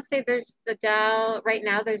was just gonna say there's the Dell, right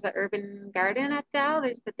now there's the urban garden at Dell,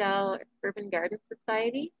 there's the Dell Urban Garden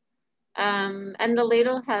Society. And the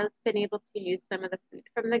Ladle has been able to use some of the food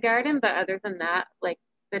from the garden, but other than that, like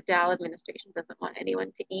the Dell administration doesn't want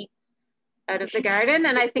anyone to eat out of the garden.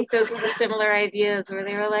 And I think those were the similar ideas where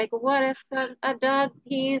they were like, what if a dog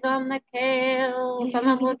pees on the kale?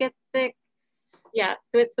 Someone will get sick. Yeah,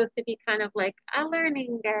 so it's supposed to be kind of like a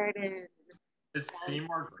learning garden. Is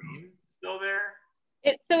Seymour Green still there?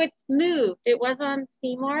 So it's moved. It was on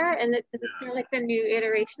Seymour, and it's kind of like the new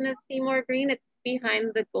iteration of Seymour Green. It's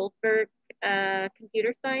behind the Goldberg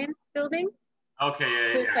computer science building. Okay,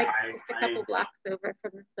 yeah, so it's like just a couple blocks over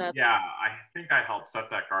from the sub. Yeah, I think I helped set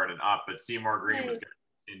that garden up, but Seymour Green was going to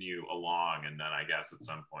continue along, and then I guess at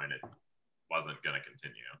some point it wasn't going to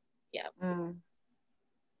continue. Yeah.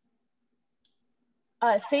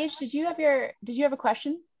 Sage, did you have a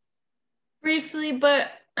question? Briefly, but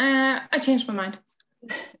I changed my mind.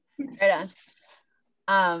 Right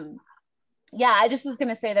on. Yeah, I just was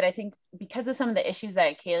gonna say that I think because of some of the issues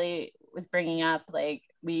that Kayleigh was bringing up, like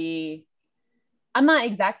I'm not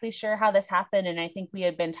exactly sure how this happened, and I think we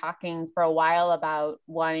had been talking for a while about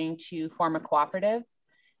wanting to form a cooperative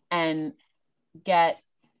and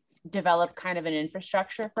develop kind of an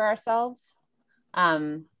infrastructure for ourselves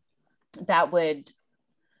that would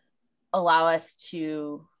allow us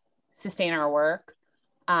to sustain our work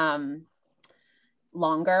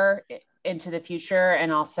longer into the future,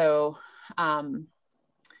 and also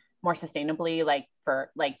more sustainably, like for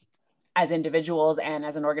like as individuals and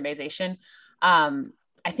as an organization.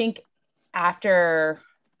 I think after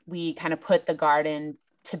we kind of put the garden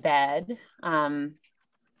to bed, and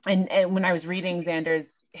when I was reading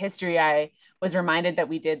Xander's history, I was reminded that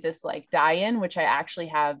we did this like die-in, which I actually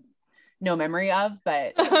have no memory of,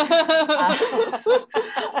 but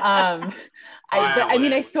I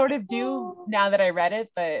mean, I sort of do now that I read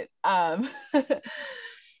it, but I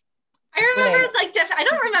remember I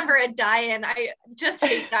don't remember a die-in. I just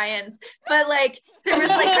hate die-ins, but like there was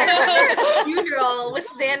like I remember a funeral with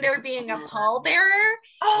Xander being a pallbearer.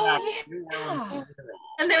 Oh yeah.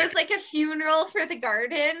 And there was like a funeral for the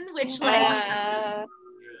garden, which like I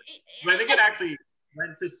think it actually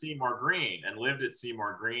went to Seymour Green and lived at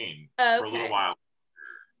Seymour Green for a little while.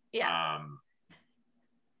 Yeah.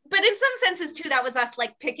 But in some senses too, that was us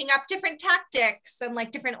like picking up different tactics and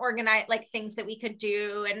like different organized like things that we could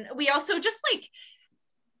do. And we also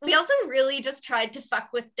really just tried to fuck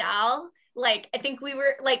with Dal. Like, I think we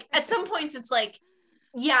were like, at some points it's like,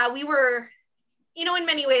 yeah, we were, you know, in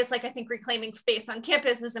many ways, like I think reclaiming space on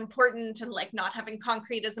campus is important, and like not having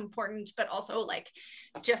concrete is important, but also like,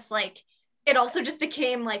 just like, it also just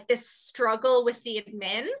became like this struggle with the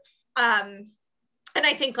admin. And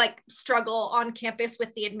I think like struggle on campus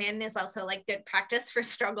with the admin is also like good practice for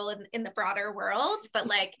struggle in the broader world. But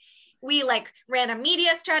like, we like ran a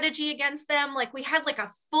media strategy against them. Like we had like a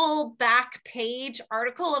full back page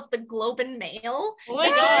article of the Globe and Mail. Oh my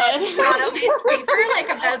God. Toronto-based paper, like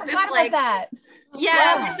about this, like, that.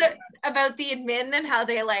 Yeah, about the admin and how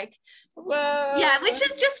they like, yeah, which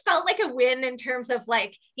just felt like a win in terms of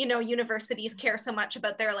like, you know, universities care so much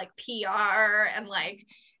about their like PR, and like,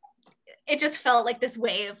 it just felt like this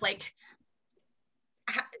way of like,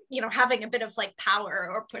 you know, having a bit of like power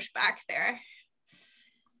or pushback there.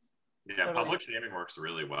 Yeah, public shaming works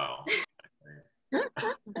really well.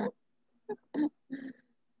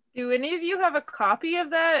 Do any of you have a copy of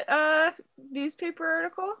that newspaper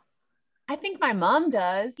article? I think my mom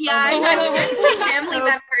does. Yeah, Oh I'm my not God. certain my family So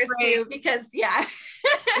members great. do, because yeah.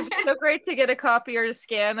 It's so great to get a copy or a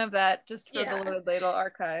scan of that just for Yeah. the Ladle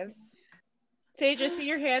archives. Sage, I see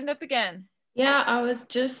your hand up again. Yeah, I was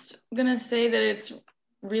just gonna say that it's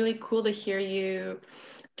really cool to hear you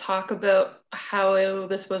talk about how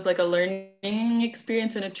this was like a learning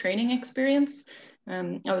experience and a training experience.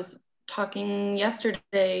 I was talking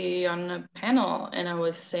yesterday on a panel and I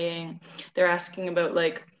was saying, they're asking about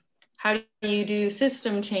like, how do you do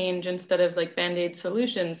system change instead of like band-aid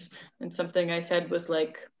solutions? And something I said was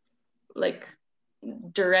like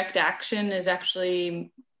direct action is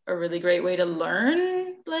actually a really great way to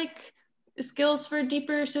learn like skills for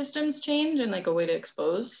deeper systems change and like a way to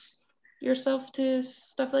expose yourself to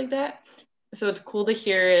stuff like that. So it's cool to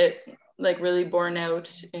hear it like really borne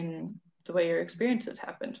out in the way your experiences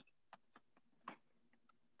happened.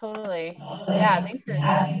 Totally. Yeah, thanks for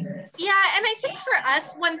that. Yeah, and I think for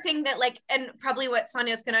us, one thing that like, and probably what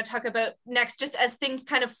Sonia is going to talk about next, just as things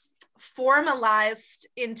kind of formalized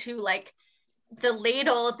into like the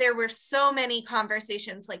Ladle, there were so many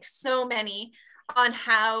conversations, like so many, on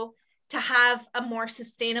how to have a more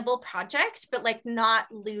sustainable project, but like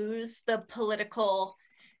not lose the political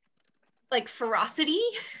like ferocity.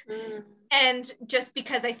 And just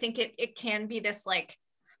because I think it can be this like,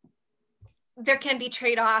 there can be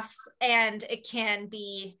trade-offs, and it can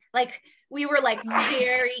be like, we were like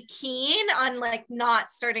very keen on like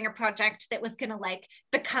not starting a project that was gonna like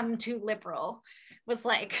become too liberal, was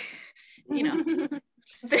like, you know,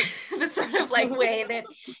 the sort of like way that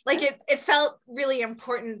like it felt really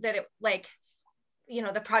important that it like, you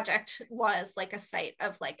know, the project was like a site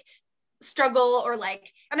of like struggle, or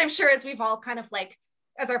like, and I'm sure as we've all kind of like,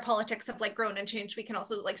 as our politics have like grown and changed, we can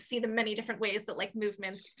also like see the many different ways that like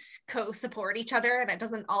movements co-support each other, and it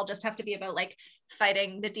doesn't all just have to be about like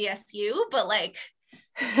fighting the DSU, but like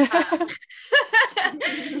but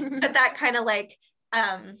that kind of like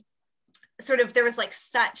sort of, there was like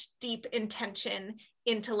such deep intention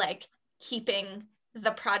into like keeping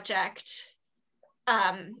the project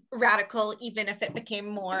radical, even if it became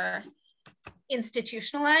more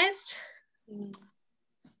institutionalized.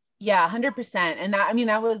 Yeah, 100%. And that, I mean,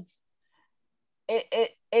 that was,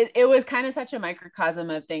 it was kind of such a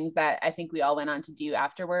microcosm of things that I think we all went on to do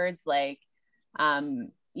afterwards. Like,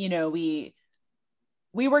 you know, we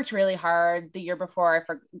worked really hard the year before, I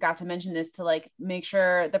forgot to mention this, to like make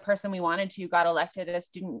sure the person we wanted to got elected as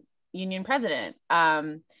student union president.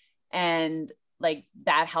 And like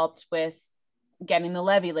that helped with getting the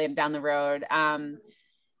levy laid down the road. And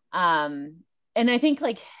I think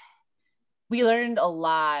like we learned a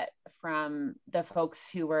lot from the folks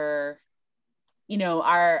who were, you know,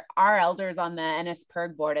 our elders on the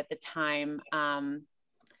NSPIRG board at the time.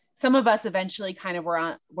 Some of us eventually kind of were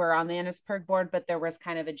on the NSPIRG board, but there was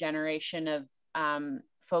kind of a generation of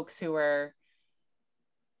folks who were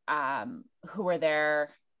there.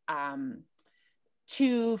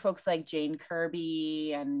 Two folks like Jane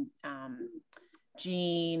Kirby and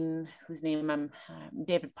Jean, whose name I'm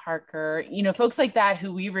David Parker, you know, folks like that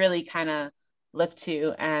who we really kind of looked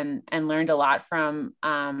to and learned a lot from.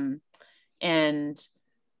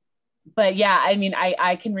 But yeah, I mean,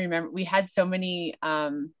 I can remember we had so many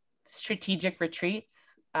strategic retreats,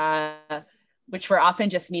 which were often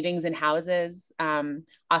just meetings in houses,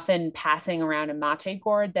 often passing around a mate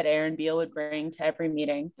gourd that Aaron Beal would bring to every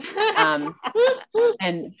meeting.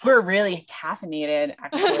 And we're really caffeinated,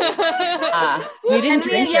 actually. We didn't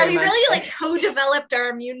drink very much. Really like co-developed our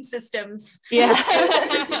immune systems. Yeah.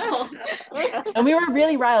 And we were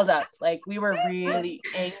really riled up. Like we were really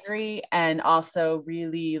angry and also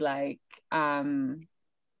really like,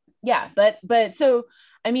 yeah, but so,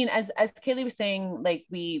 I mean, as Kayleigh was saying, like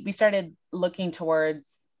we started looking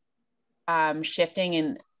towards shifting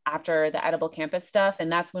in after the edible campus stuff.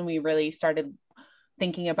 And that's when we really started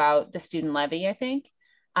thinking about the student levy, I think.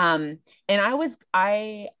 And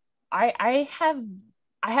I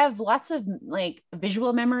have lots of like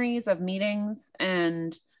visual memories of meetings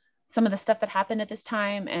and some of the stuff that happened at this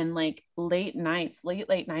time, and like late nights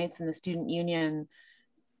in the student union,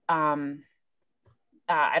 I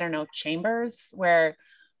don't know, chambers where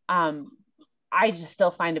I just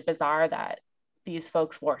still find it bizarre that these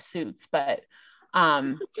folks wore suits, but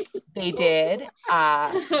they did,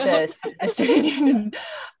 the student union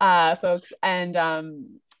folks. And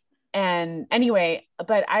anyway,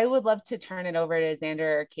 but I would love to turn it over to Xander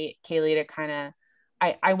or Kayleigh to kind of,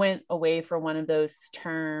 I went away for one of those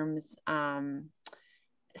terms.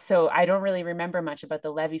 So I don't really remember much about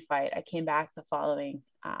the levy fight. I came back the following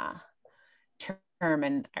term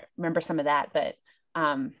and I remember some of that, but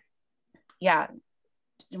yeah, do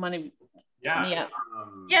you want to Yeah.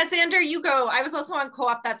 Yeah, Xander, you go. I was also on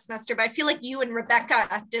co-op that semester, but I feel like you and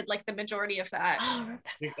Rebecca did like the majority of that. I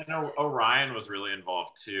think I know Orion was really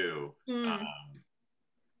involved too.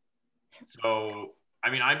 So, I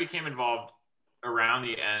mean, I became involved around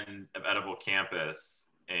the end of Edible Campus,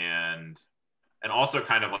 and also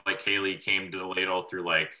kind of like Kayleigh came to the Ladle through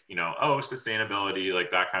like, you know, oh, sustainability, like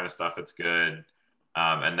that kind of stuff, it's good.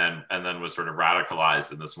 And then was sort of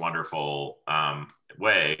radicalized in this wonderful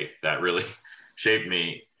way that really shaped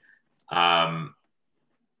me. And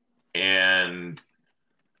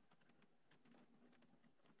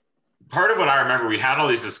part of what I remember, we had all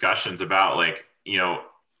these discussions about like, you know,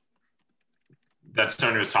 that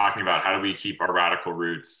Sonia was talking about, how do we keep our radical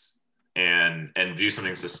roots and do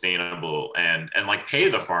something sustainable and like pay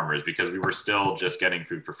the farmers, because we were still just getting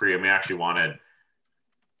food for free. And we actually wanted,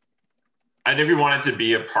 I think we wanted to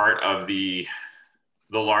be a part of the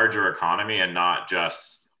larger economy and not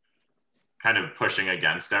just kind of pushing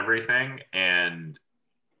against everything. And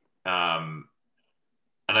I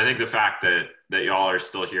think the fact that y'all are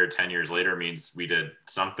still here 10 years later means we did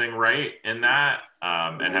something right in that,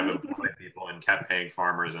 and have employed people and kept paying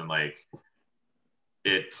farmers, and like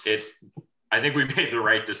I think we made the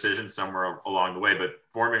right decision somewhere along the way, but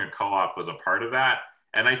forming a co-op was a part of that.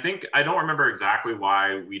 And I think, I don't remember exactly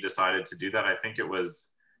why we decided to do that. I think it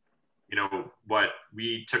was, you know, what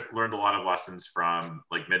we learned a lot of lessons from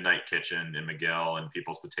like Midnight Kitchen in McGill and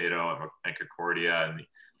People's Potato and Concordia and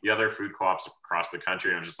the other food co-ops across the country.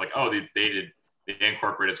 And I was just like, oh, they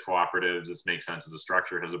incorporated cooperatives. This makes sense as a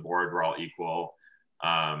structure. It has a board. We're all equal.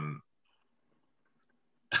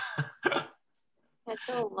 That's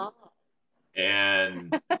a lot.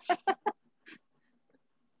 And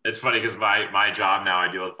it's funny because my job now,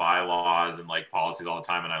 I deal with bylaws and like policies all the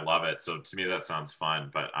time, and I love it. So to me, that sounds fun.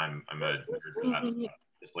 But I'm a nerd for that stuff,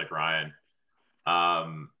 just like Ryan.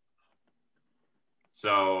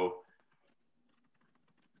 So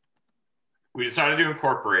we decided to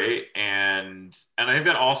incorporate, and I think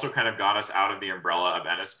that also kind of got us out of the umbrella of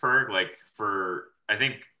Ennisburg. Like I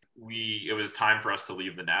think it was time for us to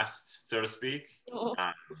leave the nest, so to speak,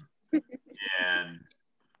 and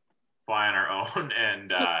fly on our own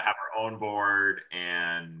and have our own board.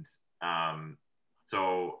 And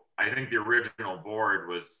so I think the original board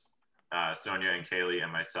was Sonia and Kayleigh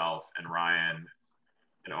and myself and Ryan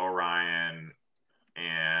and Orion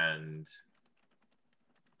and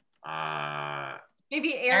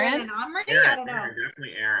maybe Aaron and Omri? I don't know.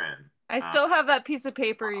 Definitely Aaron. I still have that piece of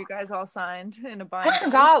paper you guys all signed in a binder. I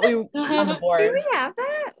forgot we were on the board. Do we have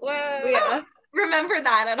that? Well, yeah. Remember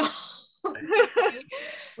that at all?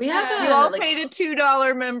 We have you all paid a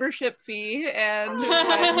 $2 membership fee and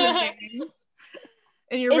names.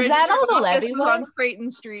 And your is that all the office levy was on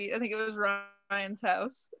Creighton Street. I think it was Ryan's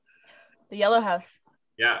house. The yellow house.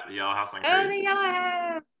 Yeah, the yellow house on Creighton. Oh, the yellow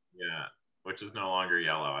house. Yeah, which is no longer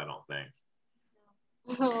yellow, I don't think.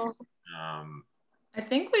 I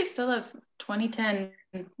think we still have 2010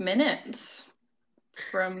 minutes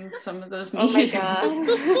from some of those meetings. Oh my God.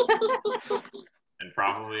 And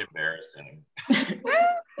probably embarrassing. I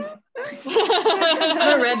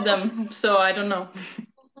haven't read them, so I don't know.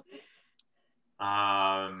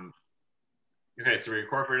 Okay, so we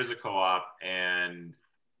incorporated as a co-op, and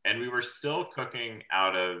we were still cooking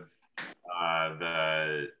out of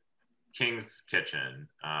the King's Kitchen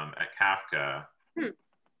at Kafka.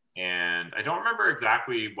 And I don't remember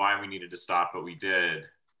exactly why we needed to stop, but we did.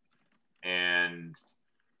 And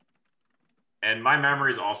my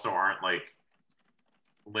memories also aren't like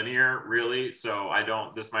linear really. So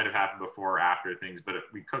this might've happened before or after things, but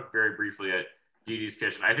we cooked very briefly at Dee Dee's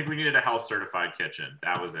Kitchen. I think we needed a health certified kitchen.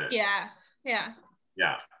 That was it. Yeah.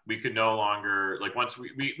 We could no longer, like once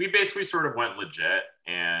we basically sort of went legit,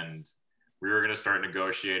 and we were going to start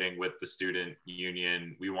negotiating with the student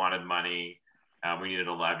union. We wanted money. We needed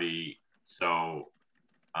a levy. So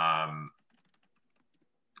I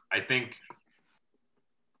think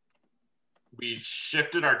we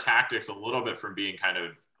shifted our tactics a little bit from being kind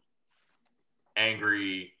of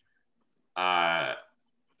angry activists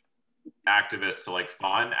to like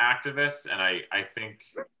fun activists. And I think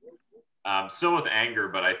still with anger,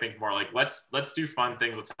 but I think more like let's do fun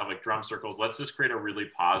things. Let's have like drum circles. Let's just create a really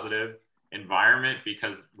positive environment,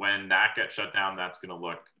 because when that gets shut down, that's going to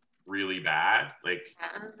look really bad. Like,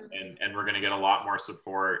 and we're going to get a lot more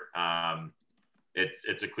support.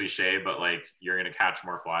 It's a cliche, but like you're going to catch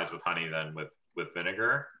more flies with honey than with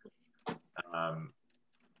vinegar.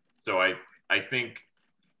 So I think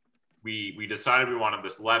we decided we wanted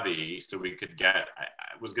this levy so we could get,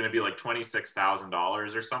 it was going to be like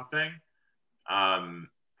 $26,000 or something.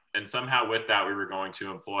 and somehow with that, we were going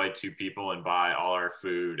to employ 2 people and buy all our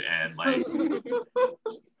food. And like,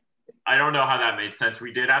 I don't know how that made sense.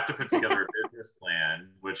 We did have to put together a business plan,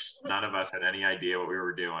 which none of us had any idea what we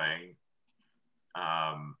were doing.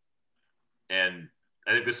 And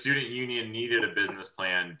I think the student union needed a business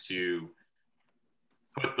plan to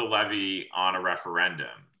put the levy on a referendum.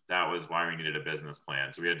 That was why we needed a business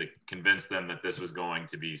plan. So we had to convince them that this was going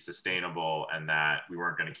to be sustainable and that we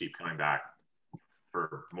weren't going to keep coming back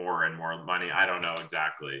for more and more money. I don't know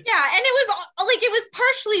exactly. Yeah, and it was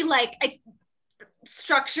partially like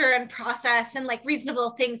structure and process and like reasonable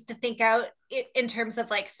things to think out in terms of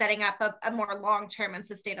like setting up a more long-term and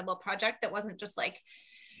sustainable project that wasn't just like,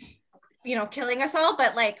 you know, killing us all,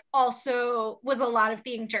 but like also was a lot of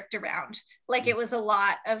being jerked around. Like it was a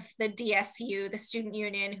lot of the DSU, the student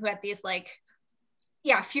union, who had these like,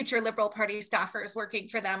 yeah, future Liberal Party staffers working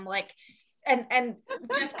for them, like, and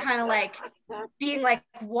just kind of like being like,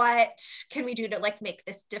 what can we do to like make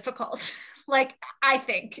this difficult? Like, I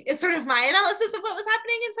think is sort of my analysis of what was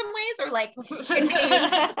happening in some ways, or like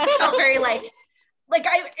it felt very like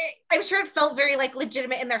I'm sure it felt very like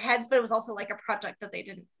legitimate in their heads, but it was also like a project that they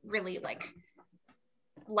didn't really like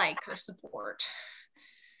or support,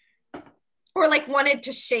 or like wanted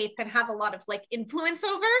to shape and have a lot of like influence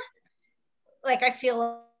over. Like, I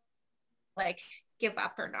feel like give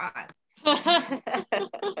up or not. Yeah,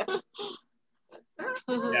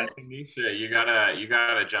 Micha, you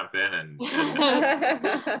gotta jump in and you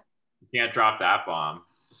can't drop that bomb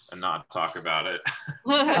and not talk about it.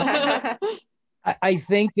 I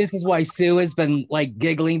think this is why Sue has been like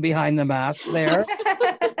giggling behind the mask there.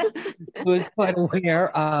 Who is quite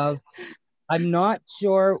aware of. I'm not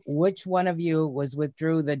sure which one of you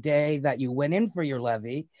withdrew the day that you went in for your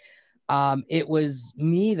levy. It was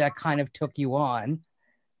me that kind of took you on.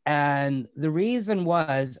 And the reason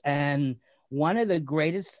was, and one of the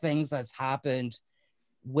greatest things that's happened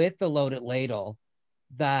with the Loaded Ladle,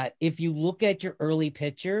 that if you look at your early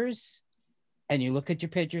pictures and you look at your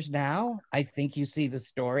pictures now, I think you see the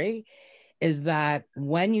story, is that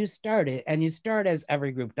when you started, and you start as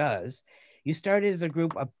every group does, you started as a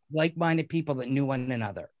group of like-minded people that knew one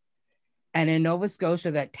another. And in Nova Scotia,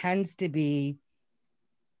 that tends to be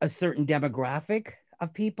a certain demographic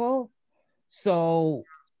of people. So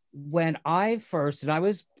when I first, and I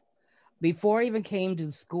was, before I even came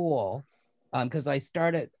to school, because I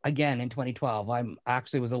started again in 2012, I'm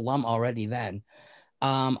actually was alum already then.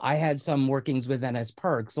 I had some workings with NS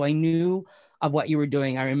Perk, so I knew of what you were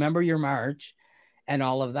doing. I remember your march and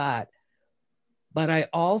all of that. But I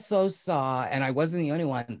also saw, and I wasn't the only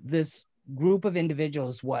one, this group of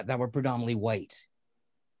individuals that were predominantly white.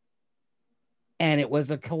 And it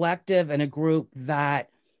was a collective and a group that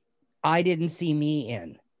I didn't see me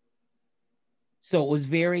in. So it was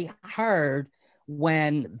very hard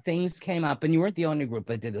when things came up, and you weren't the only group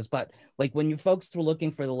that did this, but like when you folks were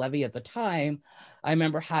looking for the levy at the time, I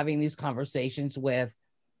remember having these conversations with,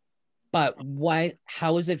 but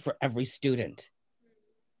how is it for every student?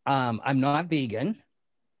 I'm not vegan,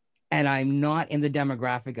 and I'm not in the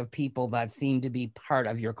demographic of people that seem to be part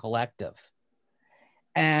of your collective.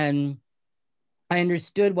 And I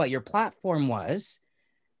understood what your platform was,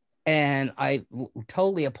 and I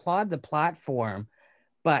totally applaud the platform,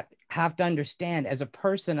 but have to understand, as a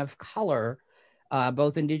person of color,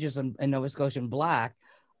 both Indigenous and Nova Scotian Black,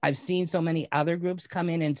 I've seen so many other groups come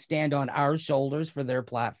in and stand on our shoulders for their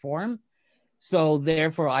platform. So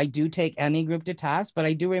therefore, I do take any group to task, but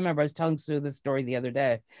I do remember, I was telling Sue this story the other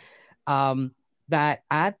day, that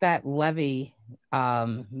at that levy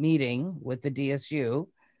meeting with the DSU,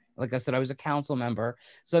 like I said, I was a council member.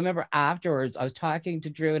 So I remember afterwards, I was talking to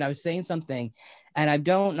Drew and I was saying something, and I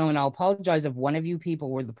don't know, and I'll apologize if one of you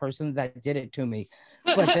people were the person that did it to me,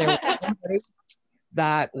 but there was somebody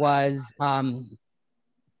that was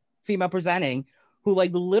female presenting who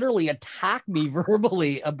like literally attacked me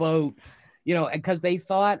verbally about, you know, because they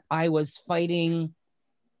thought I was fighting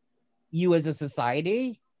you as a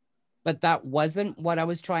society, but that wasn't what I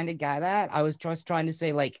was trying to get at. I was just trying to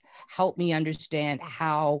say, like, help me understand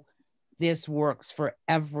how this works for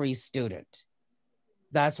every student.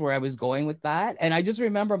 That's where I was going with that. And I just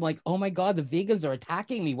remember, I'm like, oh my God, the vegans are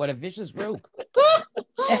attacking me. What a vicious group.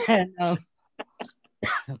 And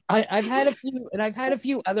I've had a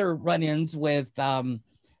few other run-ins with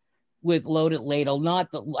Loaded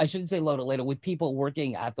Ladle, I shouldn't say Loaded Ladle, with people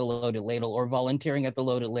working at the Loaded Ladle or volunteering at the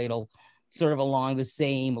Loaded Ladle, sort of along the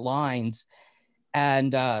same lines.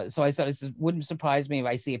 And so I said, it wouldn't surprise me if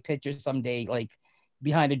I see a picture someday, like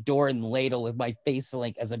behind a door in the Ladle with my face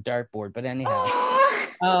like as a dartboard. But anyhow,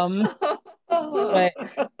 but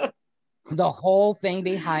the whole thing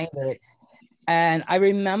behind it And I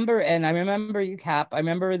remember you, Cap. I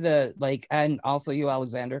remember and also you,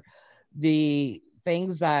 Alexander, the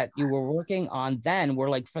things that you were working on then were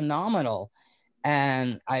like phenomenal.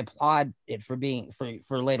 And I applaud it for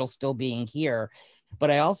Ladle still being here.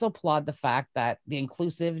 But I also applaud the fact that the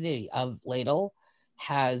inclusivity of Ladle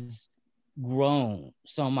has grown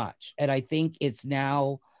so much. And I think it's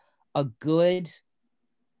now a good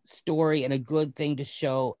story and a good thing to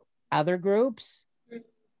show other groups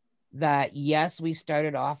that, yes, we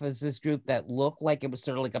started off as this group that looked like it was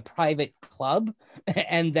sort of like a private club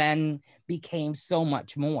and then became so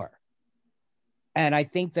much more. And I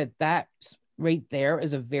think that right there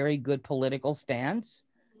is a very good political stance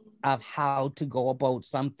of how to go about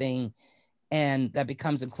something, and that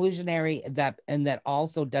becomes inclusionary, and that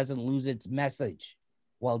also doesn't lose its message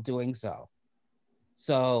while doing so.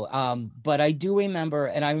 So, but I do remember,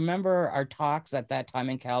 and I remember our talks at that time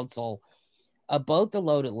in council about the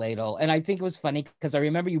loaded ladle. And I think it was funny because I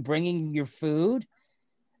remember you bringing your food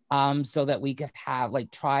so that we could have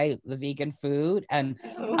try the vegan food. And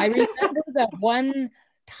I remember that one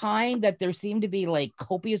time that there seemed to be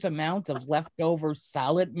copious amounts of leftover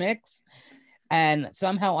salad mix. And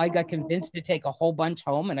somehow I got convinced to take a whole bunch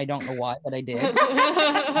home, and I don't know why, but I did.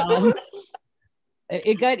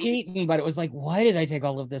 It got eaten, but it was like, why did I take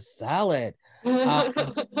all of this salad?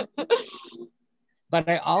 But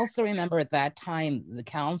I also remember at that time, the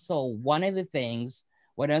council, one of the things,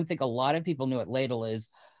 what I don't think a lot of people knew at Ladle is,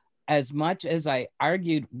 as much as I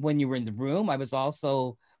argued when you were in the room, I was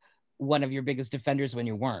also one of your biggest defenders when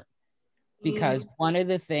you weren't. Because one of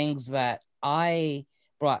the things that I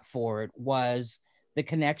brought forward was the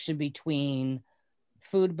connection between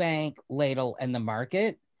food bank, Ladle, and the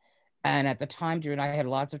market. And at the time, Drew and I had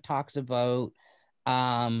lots of talks about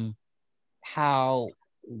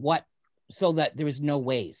so that there was no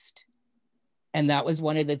waste. And that was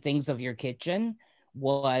one of the things of your kitchen,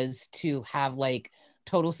 was to have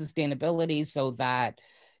total sustainability, so that,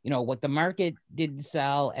 what the market didn't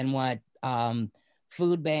sell and what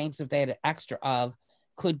food banks, if they had extra of,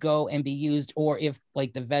 could go and be used, or if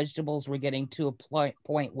the vegetables were getting to a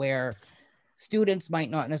point where students might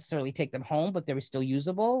not necessarily take them home, but they were still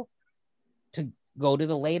usable, to go to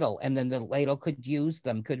the Ladle, and then the Ladle could use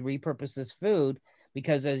them, could repurpose this food.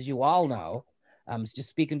 Because as you all know, just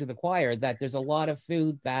speaking to the choir, that there's a lot of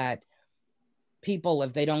food that people,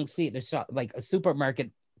 if they don't see it as like a supermarket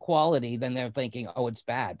quality, then they're thinking, oh, it's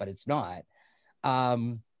bad, but it's not.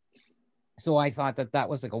 So I thought that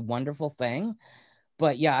was a wonderful thing.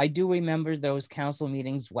 But yeah, I do remember those council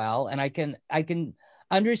meetings well, and I can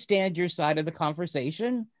understand your side of the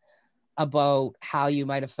conversation about how you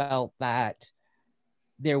might have felt that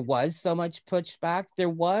there was so much pushback. There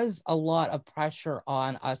was a lot of pressure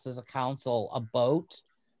on us as a council about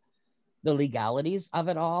the legalities of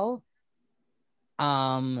it all.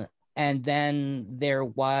 And then there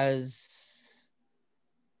was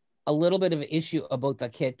a little bit of an issue about the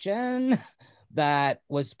kitchen that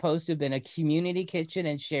was supposed to have been a community kitchen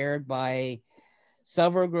and shared by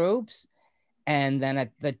several groups. And then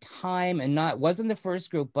at the time, wasn't the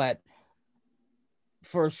first group, but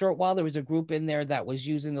for a short while, there was a group in there that was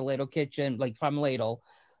using the Ladle kitchen, from Ladle,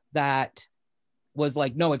 that was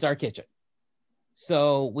no, it's our kitchen.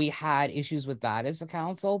 So we had issues with that as a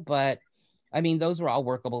council, but I mean, those were all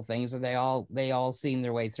workable things, and they all seen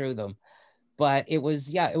their way through them. But it was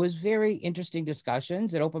very interesting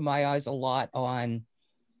discussions. It opened my eyes a lot on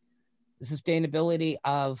the sustainability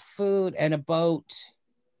of food and about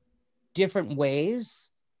different ways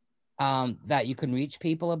that you can reach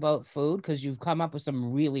people about food, because you've come up with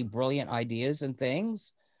some really brilliant ideas and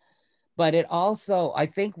things. But it also, I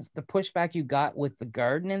think the pushback you got with the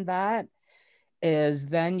garden in that is,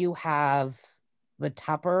 then you have the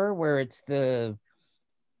Tupper, where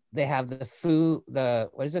they have the food,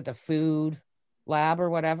 the food lab or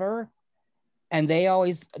whatever. And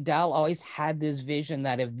Dal always had this vision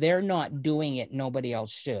that if they're not doing it, nobody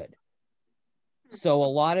else should. So a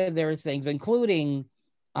lot of their things, including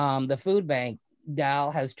the food bank,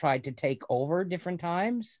 Dal has tried to take over different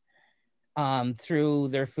times through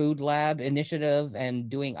their food lab initiative and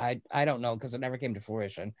doing, I don't know, because it never came to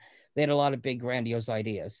fruition. They had a lot of big grandiose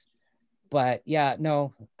ideas. But yeah,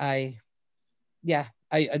 no, that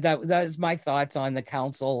is my thoughts on the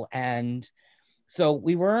council. And so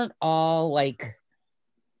we weren't all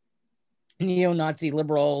neo-Nazi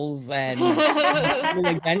liberals and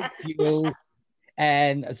against you.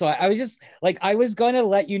 And so I was just I was going to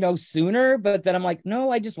let you know sooner, but then I'm like,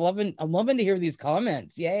 no, I'm loving to hear these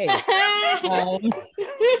comments. Yay.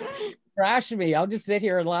 Trash me. I'll just sit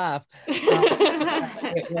here and laugh.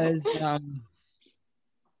 It was,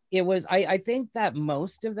 it was, I think that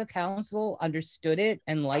most of the council understood it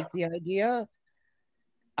and liked the idea.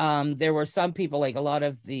 There were some people, like a lot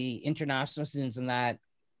of the international students and that,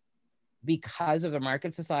 because of the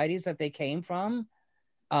market societies that they came from,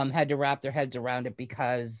 had to wrap their heads around it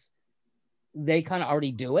because they kind of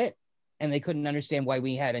already do it and they couldn't understand why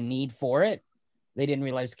we had a need for it. They didn't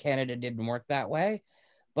realize Canada didn't work that way.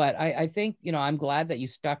 But I think, you know, I'm glad that you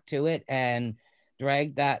stuck to it and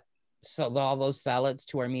dragged that, so all those salads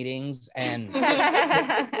to our meetings. And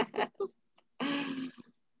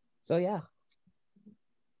so, yeah.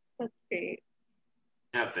 That's great.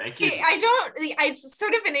 Yeah, thank you. It's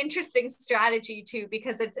sort of an interesting strategy too,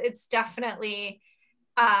 because it's definitely,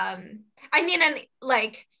 I mean, and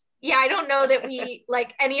like, yeah, I don't know that we,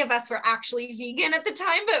 like, any of us were actually vegan at the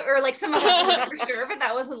time, but, or like some of us were for sure, but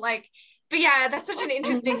that wasn't like, but yeah, that's such an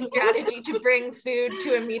interesting strategy to bring food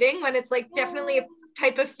to a meeting when it's like definitely a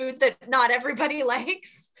type of food that not everybody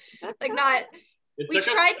likes. Like not, we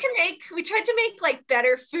tried to make like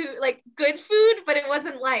better food, like good food, but it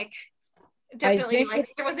wasn't like, definitely like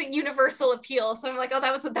there wasn't universal appeal. So I'm like, oh,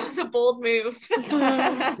 that was a bold move.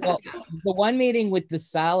 Well, the one meeting with the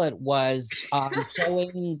salad was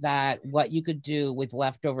showing that what you could do with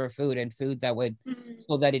leftover food and food that would,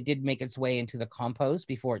 so that it did make its way into the compost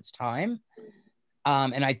before its time.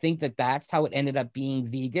 And I think that that's how it ended up being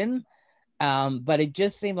vegan. But it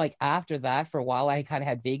just seemed like after that, for a while, I kind of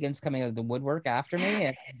had vegans coming out of the woodwork after me,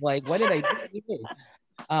 and like, what did I do?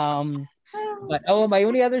 But my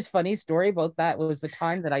only other funny story about that was the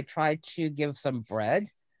time that I tried to give some bread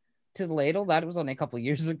to the Ladle. That was only a couple of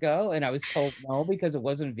years ago, and I was told no because it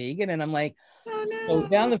wasn't vegan. And I'm like, oh no. So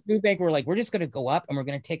down the food bank, we're like, we're just gonna go up and we're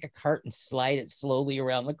gonna take a cart and slide it slowly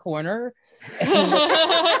around the corner.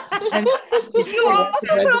 And did you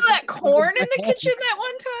also put all that corn in the kitchen that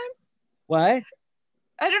one time? What?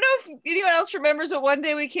 I don't know if anyone else remembers, but one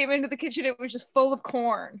day we came into the kitchen, it was just full of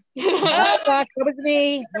corn. That was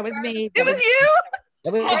me. That was me. It was you?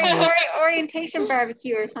 That was me. Orientation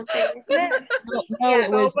barbecue or something, isn't it? No,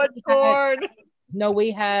 it was so much corn. No,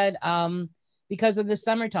 we had, because of the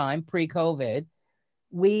summertime, pre-COVID,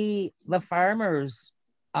 the farmers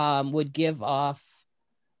would give off,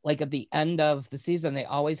 like at the end of the season, they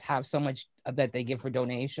always have so much that they give for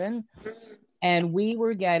donation. And we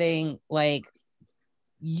were getting like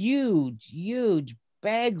huge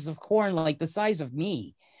bags of corn, like the size of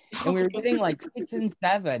me. And we were getting like 6 and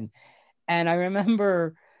 7. And I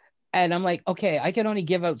remember, and I'm like, okay, I can only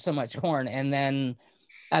give out so much corn. And then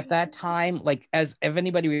at that time, like, as if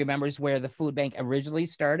anybody remembers where the food bank originally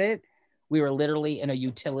started, we were literally in a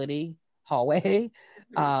utility hallway.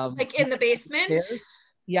 Like in the basement?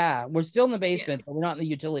 Yeah, we're still in the basement, but we're not in the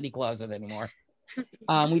utility closet anymore.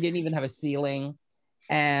 We didn't even have a ceiling.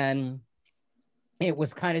 And it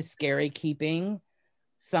was kind of scary keeping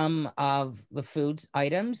some of the food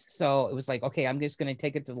items. So it was like, okay, I'm just going to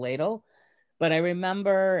take it to the Ladle. But I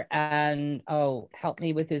remember, and help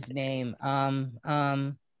me with his name.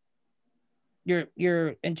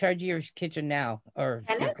 You're in charge of your kitchen now, or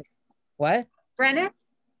what? Brennan?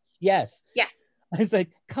 Yes. Yeah. I was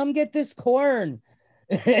like, come get this corn.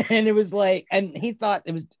 And it was like, and he thought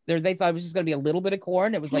it was there. They thought it was just going to be a little bit of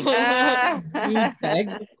corn. It was like huge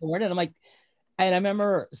bags of corn. And I'm like, and I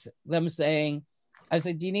remember them saying, I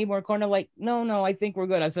said, do you need more corn? I'm like, no, I think we're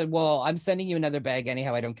good. I said, well, I'm sending you another bag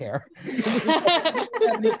anyhow. I don't care.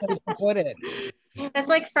 Put it. That's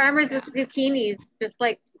like farmers with zucchinis, just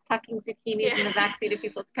like tucking zucchinis in the backseat of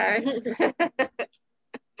people's cars.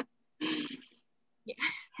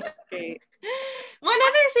 Great. One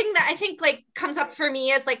other thing that I think like comes up for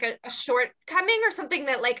me as like a shortcoming or something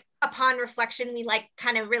that like upon reflection we like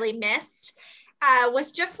kind of really missed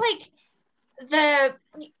was just like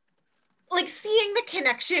seeing the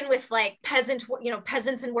connection with like peasants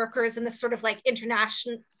and workers and this sort of like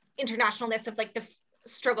internationalness of like the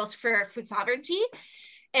struggles for food sovereignty.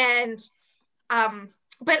 And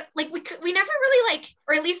but like we never really like,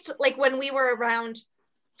 or at least like when we were around,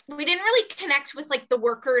 we didn't really connect with like the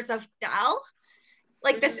workers of Dal,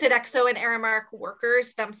 like the Sodexo and Aramark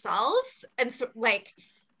workers themselves. And so like,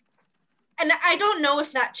 and I don't know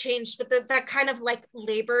if that changed, but that kind of like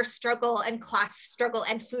labor struggle and class struggle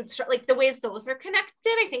and food struggle, like the ways those are connected,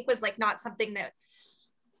 I think was like not something that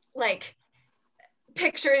like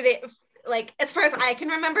pictured it, like as far as I can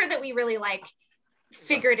remember, that we really like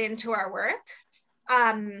figured into our work.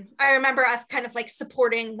 I remember us kind of like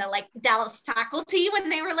supporting the like Dallas faculty when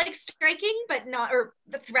they were like striking, but not, or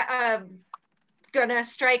the threat, gonna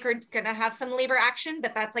strike or gonna have some labor action,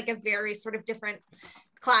 but that's like a very sort of different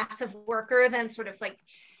class of worker than sort of like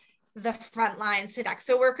the frontline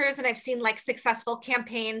Sodexo workers. And I've seen like successful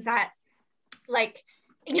campaigns at like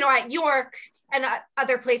you know, at York and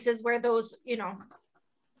other places where those, you know,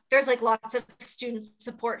 there's like lots of student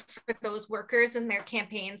support for those workers and their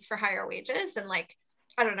campaigns for higher wages. And like,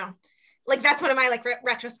 I don't know, like that's one of my like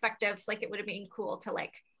retrospectives. Like it would have been cool to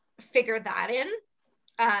like figure that in.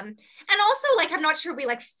 And also like, I'm not sure we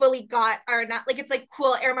like fully got our, not like, it's like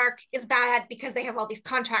cool, Airmark is bad because they have all these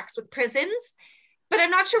contracts with prisons, but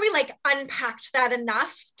I'm not sure we like unpacked that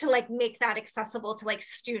enough to like make that accessible to like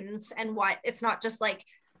students, and what it's not just like,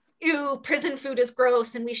 ew, prison food is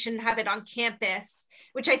gross and we shouldn't have it on campus,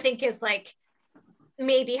 which I think is like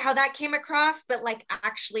maybe how that came across, but like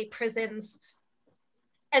actually prisons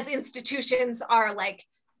as institutions are like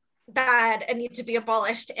bad and need to be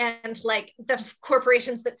abolished, and like the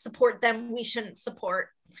corporations that support them we shouldn't support.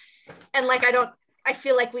 And like I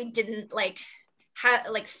feel like we didn't like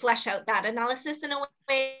flesh out that analysis in a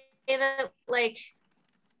way that like,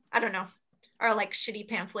 I don't know, are like shitty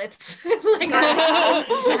pamphlets like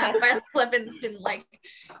our weapons didn't like,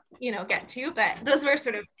 you know, get to. But those were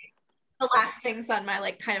sort of the last things on my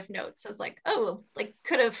like kind of notes. I was like, oh, like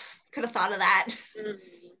could have thought of that.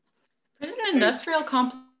 Prison Industrial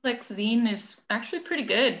Complex zine is actually pretty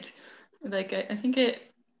good. Like I think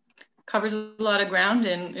it covers a lot of ground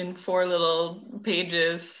in 4 little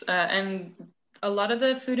pages, and a lot of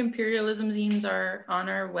the food imperialism zines are on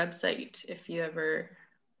our website if you ever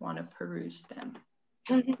want to peruse them.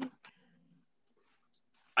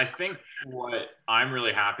 I think what I'm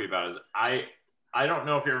really happy about is I don't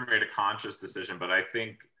know if you ever made a conscious decision, but I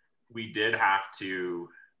think we did have to,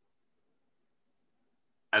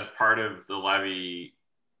 as part of the levy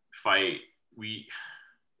fight, we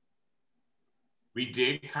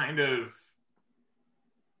did kind of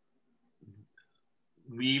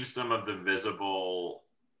leave some of the visible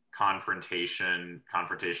confrontational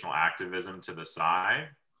activism to the side.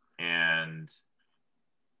 And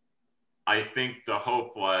I think the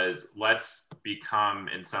hope was, let's become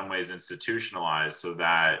in some ways institutionalized so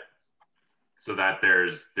that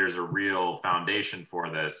there's a real foundation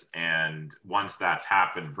for this. And once that's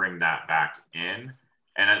happened, bring that back in.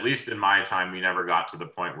 And at least in my time, we never got to the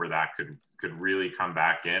point where that could really come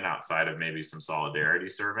back in outside of maybe some solidarity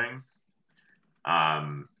servings.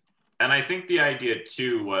 And I think the idea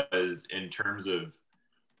too was, in terms of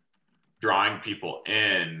drawing people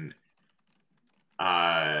in,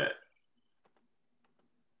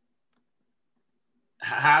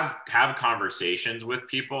 have conversations with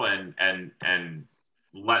people and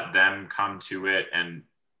let them come to it, and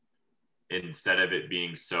instead of it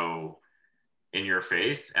being so in your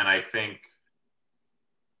face. And I think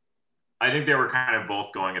they were kind of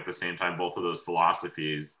both going at the same time, both of those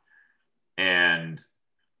philosophies. And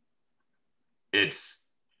it's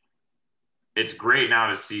great now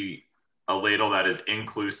to see a ladle that is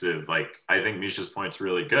inclusive. Like, I think Micha's point's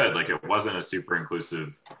really good. Like, it wasn't a super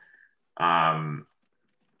inclusive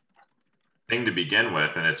thing to begin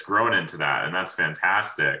with, and it's grown into that, and that's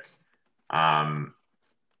fantastic.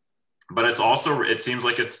 But it's also, it seems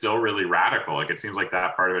like it's still really radical. Like, it seems like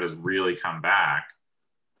that part of it has really come back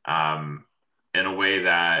in a way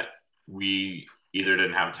that we either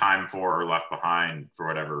didn't have time for or left behind for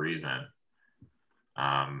whatever reason.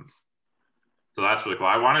 So that's really cool.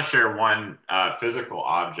 I want to share one physical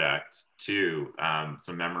object too,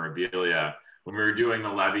 some memorabilia. When we were doing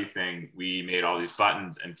the levy thing, we made all these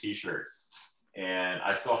buttons and t-shirts, and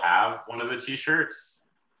I still have one of the t-shirts.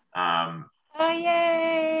 Oh,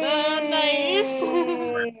 yay! Oh, nice.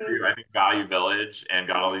 I think Value Village, and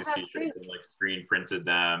got all these t-shirts and like screen printed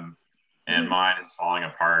them, and mine is falling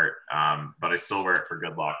apart, but I still wear it for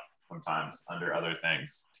good luck sometimes under other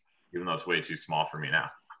things, even though it's way too small for me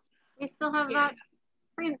now. We still have that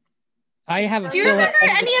print. I have. Do you remember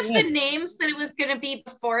any of the names that it was going to be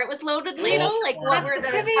before it was loaded ladle? Like, what were the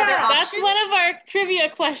trivia. other options? That's one of our trivia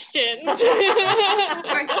questions.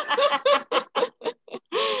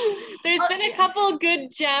 There's been a couple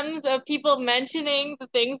good gems of people mentioning the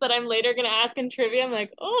things that I'm later going to ask in trivia. I'm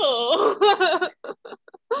like, oh.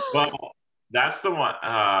 Well, that's the one.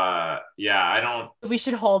 Yeah, I don't. We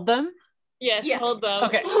should hold them. Yes, hold them.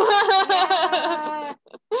 Okay. Yeah.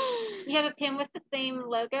 You have a pin with the same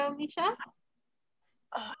logo, Micha?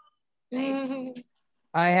 Nice.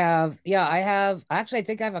 I have, actually, I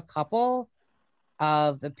think I have a couple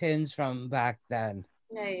of the pins from back then.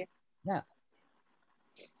 Nice. Yeah.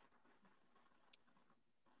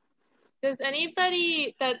 Does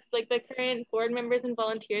anybody that's like the current board members and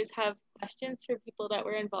volunteers have questions for people that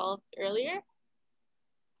were involved earlier?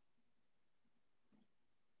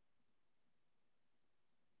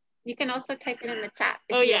 You can also type it in the chat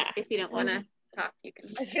if, oh, you, yeah. if you don't want to talk, you can.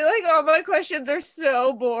 I feel like all my questions are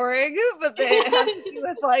so boring, but they have to do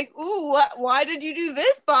with like, ooh, why did you do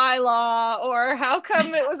this bylaw? Or how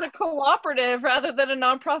come it was a cooperative rather than a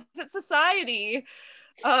nonprofit society?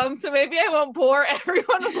 So maybe I won't bore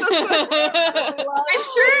everyone with those questions. I'm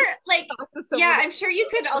sure, like, yeah, I'm sure you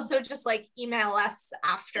could also just like email us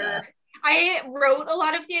after. Yeah. I wrote a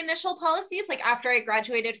lot of the initial policies. Like after I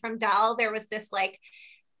graduated from Dal, there was this like,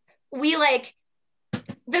 we like,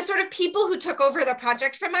 the sort of people who took over the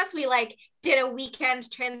project from us, we like did a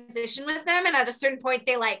weekend transition with them. And at a certain point,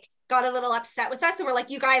 they like got a little upset with us. And we're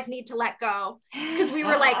like, you guys need to let go. Because we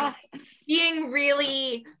were like being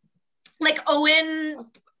really, like Owen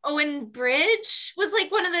Bridge was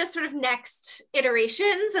like one of the sort of next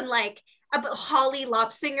iterations, and like Holly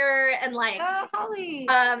Lobsinger and like Holly.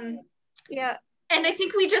 Yeah. And I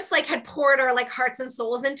think we just like had poured our like hearts and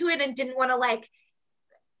souls into it and didn't want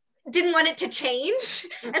it to change.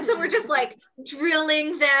 And so we're just like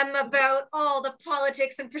drilling them about all the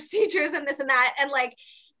politics and procedures and this and that. And like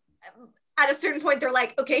at a certain point they're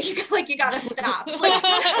like, okay, you gotta stop. Like,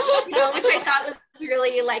 you know, which I thought was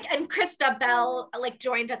really like, and Krista Bell like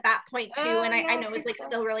joined at that point too. And I know is like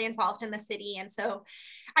still really involved in the city. And so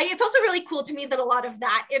it's also really cool to me that a lot of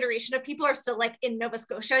that iteration of people are still like in Nova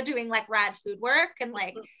Scotia doing like rad food work. And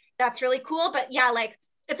like, that's really cool. But yeah, like,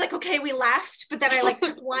 it's like, okay, we left, but then I like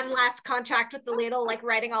took one last contract with the Ladle, like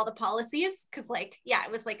writing all the policies. Cause like, yeah,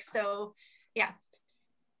 it was like, so yeah,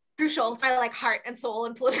 crucial to my like heart and soul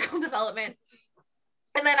and political development.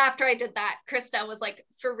 And then after I did that, Krista was like,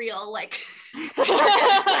 for real, like, so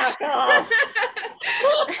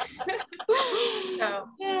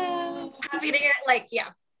happy to get like, yeah,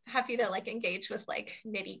 happy to like engage with like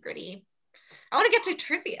nitty gritty. I want to get to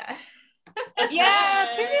trivia. Yeah,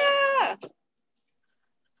 trivia.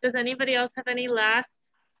 Does anybody else have any last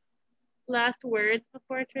words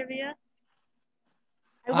before trivia?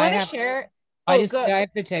 I want to share. I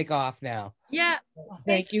have to take off now. Yeah.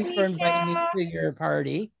 Thank you for inviting me to your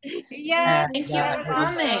party. Yeah, thank you for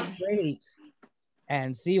coming. Great.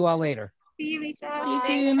 And see you all later. See you, Micha. See you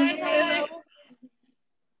soon. Bye.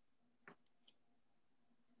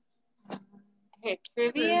 Okay,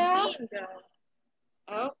 trivia.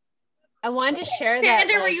 Oh. I wanted to share that.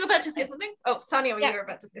 Xander, were you about to say something? Oh, Sonia, you were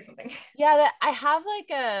about to say something. Yeah, that I have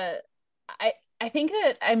like I think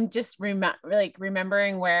that I'm just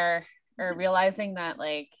remembering where, or realizing that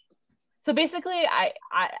like, so basically I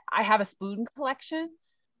have a spoon collection.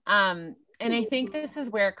 And I think this is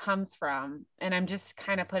where it comes from. And I'm just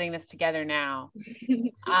kind of putting this together now.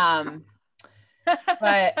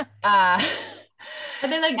 But are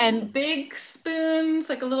they like big spoons,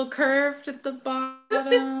 like a little curved at the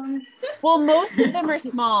bottom? Well, most of them are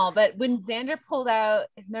small, but when Xander pulled out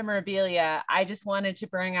his memorabilia, I just wanted to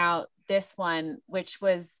bring out this one, which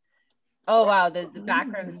was, oh wow, the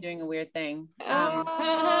background is doing a weird thing.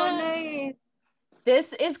 Nice.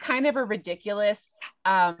 This is kind of a ridiculous,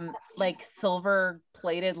 like silver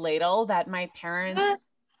plated ladle that my parents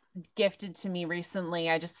gifted to me recently.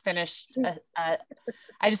 I just finished my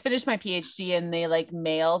PhD, and they like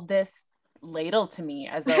mailed this ladle to me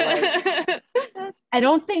as a like, I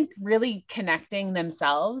don't think really connecting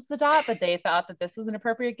themselves the dot, but they thought that this was an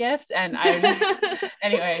appropriate gift. And I just,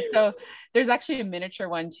 anyway, so there's actually a miniature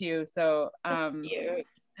one too. So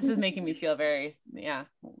this is making me feel very,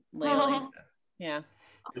 ladle-y. Yeah.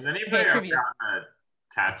 Has anybody ever gotten a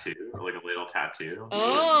tattoo, like a ladle tattoo?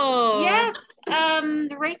 Oh yes,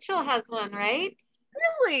 Rachel has one, right?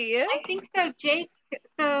 Really? I think so. Jake.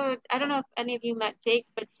 So I don't know if any of you met Jake,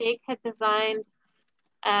 but Jake had designed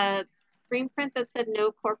a screen print that said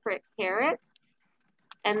 "No corporate carrots,"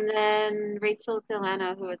 and then Rachel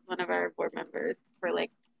Delano, who is one of our board members for like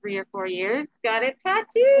 3 or 4 years, got it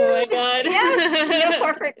tattooed. Oh my god! Yes, no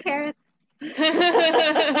corporate carrots. Do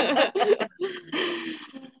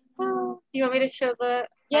you want me to show the?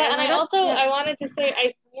 Yeah, and I wanted to say,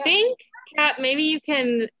 I think, Kat, maybe you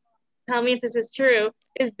can tell me if this is true.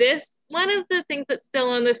 Is this one of the things that's still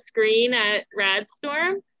on the screen at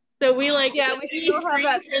Radstorm? So we like, we still have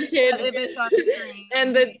that image on the screen.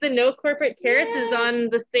 And the no corporate carrots is on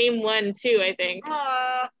the same one too, I think.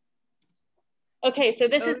 Okay, so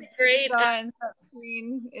this is great. That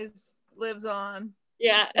screen lives on.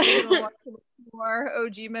 Yeah. More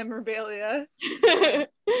OG memorabilia.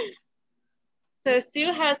 So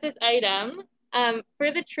Sue has this item.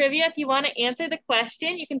 For the trivia, if you want to answer the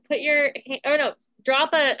question, you can put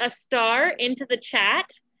drop a star into the chat.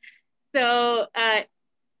 So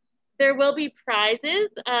there will be prizes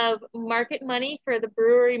of market money for the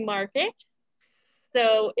brewery market.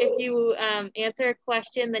 So if you answer a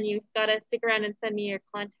question, then you've got to stick around and send me your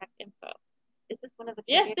contact info. Is this one of the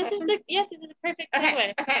Yes, trivia this is questions? this is a perfect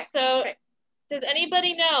segue. Okay. So, does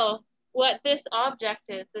anybody know what this object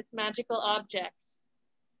is? This magical object?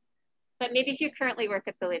 But maybe if you currently work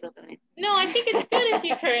at the Ladle domain. No, I think it's good if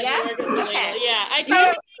you currently Yes? work at the Ladle. Okay. Yeah, I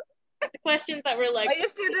tried the questions that were like. I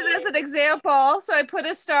just did it as an example. So I put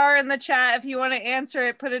a star in the chat. If you want to answer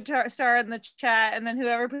it, put a star in the chat, and then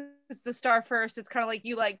whoever puts the star first, it's kind of like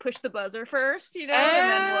you like push the buzzer first, you know,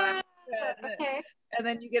 and then okay. and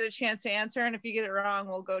then you get a chance to answer. And if you get it wrong,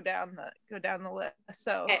 we'll go down the list.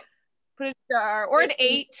 So put a star or an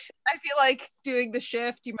 8. I feel like doing the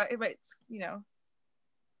shift. You might you know.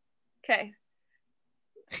 Okay.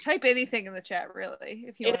 Type anything in the chat, really,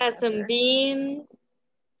 if you want It has some beans.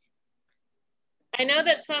 I know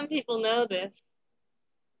that some people know this.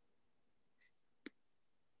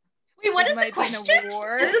 Wait, what is the question? Is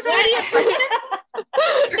this already a question?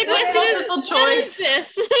 The question is multiple choice.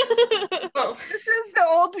 This is the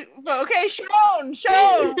old. Okay, Sean,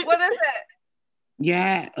 what is it?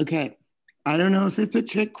 Yeah, okay. I don't know if it's a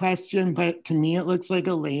trick question, but to me it looks like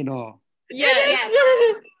a ladle. Yes.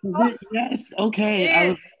 Is it? Yes. Okay. I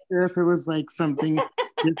was sure if it was like something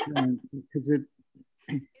different because it.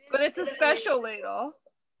 But it's a special ladle.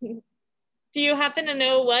 Do you happen to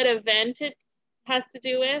know what event it has to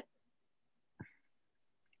do with?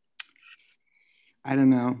 I don't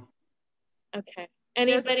know. Okay.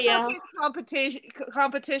 Anybody else?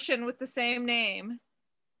 Competition with the same name.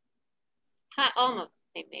 Almost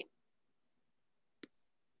the same name.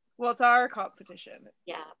 Well, it's our competition.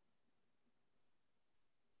 Yeah.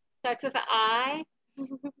 Starts with an I.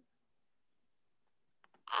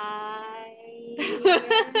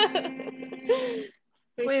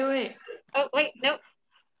 Wait. Oh, wait, nope.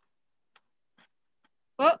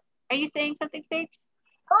 Well, are you saying something, Sage?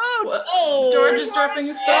 Oh, George is dropping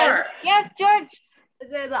a star. Yes, George.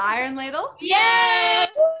 Is it the iron ladle? Yeah.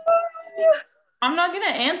 I'm not gonna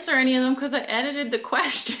answer any of them because I edited the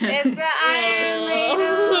question. It's the iron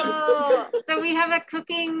ladle. So we have a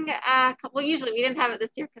cooking, well, usually we didn't have it this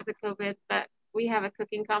year because of COVID, but we have a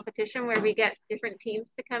cooking competition where we get different teams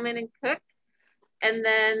to come in and cook. And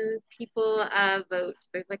then people vote.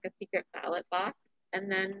 There's like a secret ballot box. And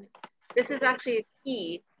then this is actually a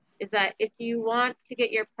key, is that if you want to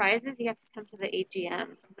get your prizes, you have to come to the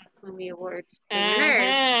AGM. That's when we award the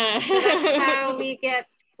winners. So that's how we get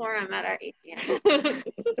quorum at our AGM.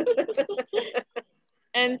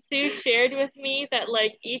 And Sue shared with me that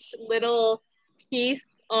like each little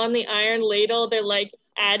piece on the iron ladle, they're like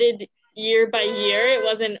added year by year. It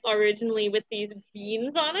wasn't originally with these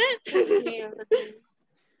beans on it.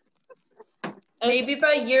 Maybe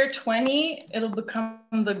by year 20, it'll become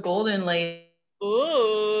the golden ladle.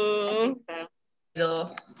 Ooh.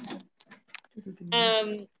 So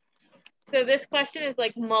this question is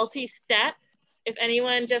like multi-step. If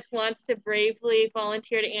anyone just wants to bravely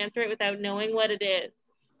volunteer to answer it without knowing what it is,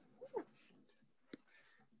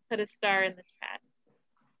 put a star in the chat.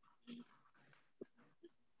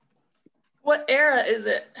 What era is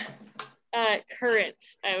it? Current,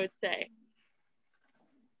 I would say.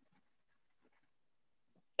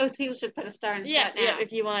 Oh, so people should put a star in the chat now. Yeah,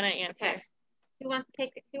 if you want to answer. Okay. Who wants to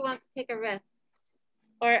take a risk?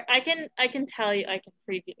 Or I can tell you, I can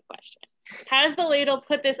preview the question. Has the ladle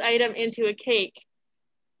put this item into a cake?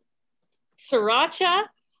 Sriracha,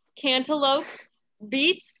 cantaloupe,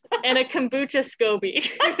 beets, and a kombucha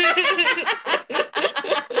SCOBY.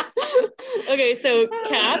 Okay, so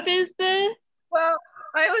Cap is the... Well,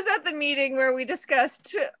 I was at the meeting where we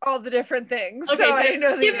discussed all the different things. Okay, so I didn't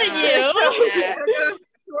know skipping the you. answer, so I don't know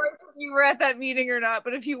if you were at that meeting or not,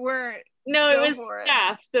 but if you weren't, no, it was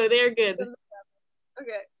staff, so they're good.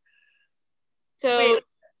 Okay. So wait.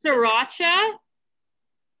 Sriracha,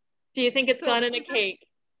 do you think it's gone in a cake?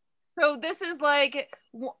 So this is like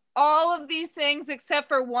all of these things except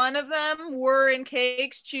for one of them were in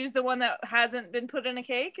cakes. Choose the one that hasn't been put in a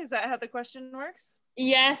cake. Is that how the question works?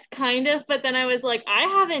 Yes, kind of. But then I was like, I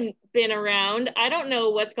haven't been around. I don't know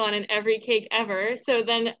what's gone in every cake ever. So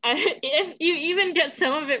then if you even get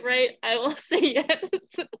some of it right, I will say yes.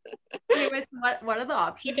 Wait, what are the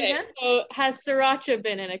options again? So has sriracha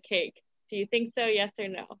been in a cake? Do you think so? Yes or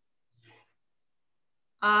no?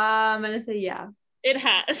 I'm gonna say yeah. It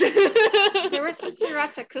has. There were some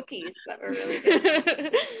sriracha cookies that were really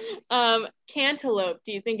good. Cantaloupe,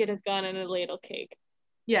 do you think it has gone in a ladle cake?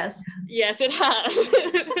 Yes. Yes, it has.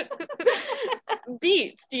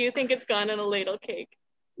 Beets, do you think it's gone in a ladle cake?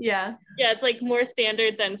 Yeah. Yeah, it's like more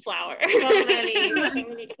standard than flour. So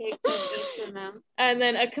many cakes and beets in them. And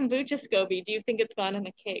then a kombucha SCOBY, do you think it's gone in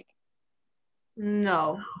a cake?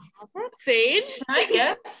 No. Sage? Can I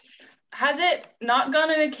guess? Has it not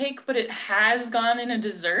gone in a cake, but it has gone in a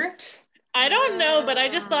dessert? I don't know, but I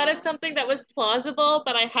just thought of something that was plausible,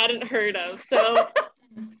 but I hadn't heard of. So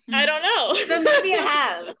I don't know. So maybe it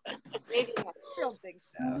has. Maybe it has. I don't think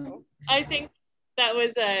so. I think that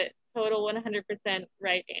was a total 100%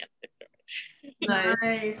 right answer.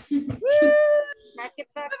 Nice. I'm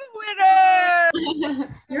a winner.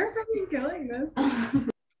 You're fucking killing this.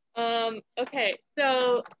 Okay,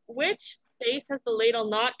 so which space has the ladle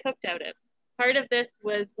not cooked out of? Part of this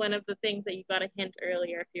was one of the things that you got a hint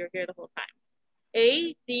earlier if you were here the whole time.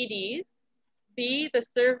 A, DD's, B, the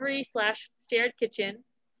servery / shared kitchen,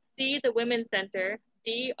 C, the women's center,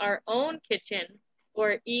 D, our own kitchen,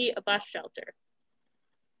 or E, a bus shelter.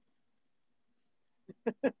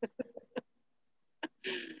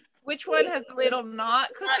 Which one has the ladle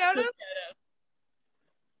not cooked out of?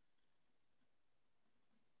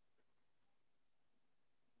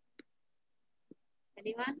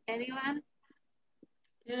 Anyone?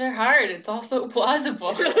 They're hard. It's also plausible.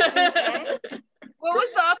 Okay. What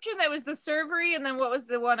was the option? That was the servery, and then what was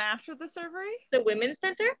the one after the servery? The women's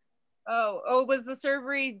center? Oh, was the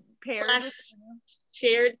servery paired?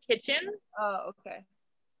 Shared kitchen? Oh, okay.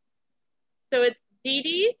 So it's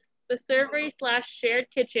DD's, the servery / shared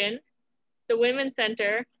kitchen, the women's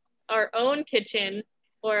center, our own kitchen,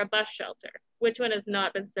 or a bus shelter. Which one has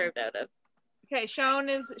not been served out of? Okay, Sean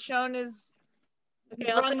is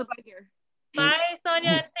okay, on the buzzer. Bye,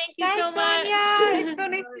 Sonia. Thank you so much. Sonia. It's so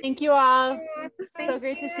nice. Thank you all. So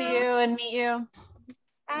great to see you and meet you.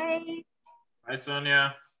 Bye. Bye,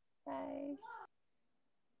 Sonia. Bye.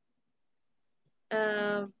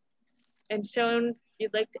 And Sean,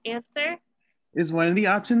 you'd like to answer? Is one of the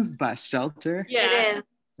options bus shelter? Yeah. It is.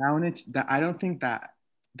 That one, I don't think that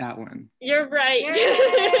one. You're right.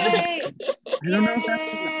 Yay! I don't know if that's,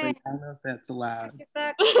 like, I don't know if that's allowed.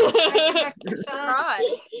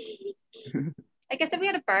 I guess if we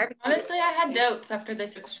had a barbecue. Honestly, I had doubts after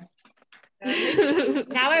this.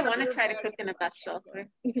 Now I want to try to cook in a bus shelter.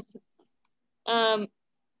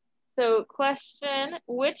 So question,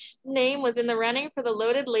 which name was in the running for the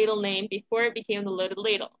Loaded Ladle name before it became the Loaded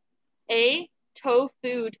Ladle? A,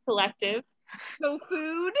 Food Collective.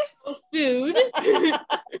 Food.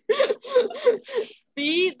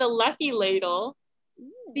 B, the Lucky Ladle.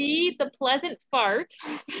 C, the Pleasant Fart.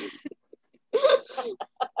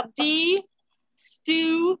 D,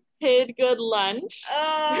 Stupid Good Lunch.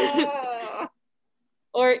 Oh.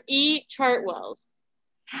 Or E, Chartwells.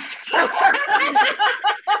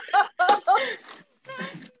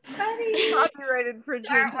 Copyright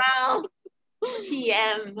infringement. Well,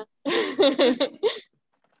 TM.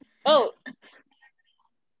 Oh,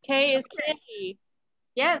 K is Candy.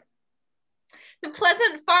 Yes. The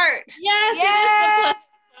Pleasant Fart. Yes. Yes.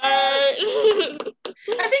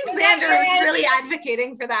 I think Xander was really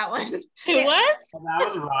advocating for that one. It was? Well, that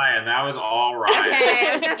was Ryan. That was all Ryan. Okay,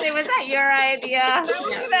 I was gonna say, was that your idea? That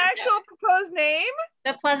was an actual proposed name?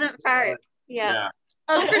 The Pleasant Fart. Yeah.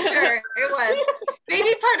 Oh, for sure. It was.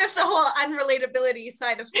 Maybe part of the whole unrelatability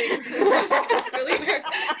side of things is discussed earlier.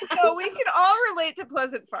 No, we can all relate to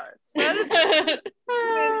pleasant farts. That is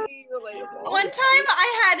really relatable. One time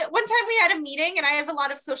we had a meeting, and I have a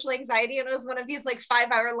lot of social anxiety, and it was one of these like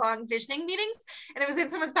 5-hour-long visioning meetings, and it was in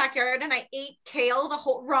someone's backyard, and I ate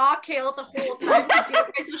raw kale the whole time to deal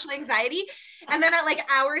with my social anxiety. And then at like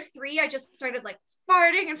hour 3, I just started like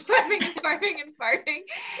farting and farting and farting and farting.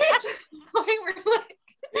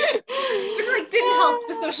 Which like didn't help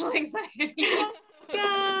the social anxiety.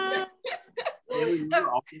 You were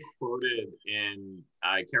also quoted in,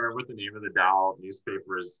 I can't remember what the name of the Dow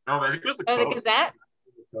newspapers. No, I think it was the Coast. The Gazette?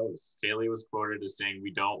 The Coast. Kayleigh was quoted as saying,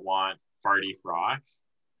 "We don't want farty frosh."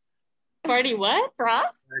 Farty what?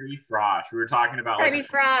 Frosh? Farty frosh. We were talking about Farty like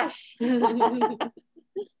frosh.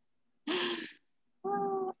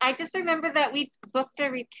 I just remember that we booked a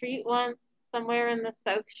retreat once somewhere in the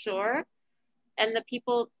South Shore, and the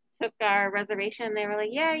people took our reservation and they were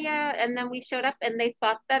like, yeah. And then we showed up and they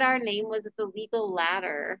thought that our name was the Legal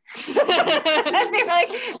Ladder. And they were like,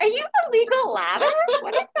 are you the Legal Ladder?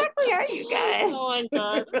 What exactly are you guys? Oh my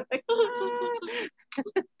God. Like,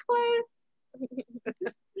 close.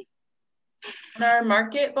 And our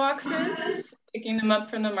market boxes, picking them up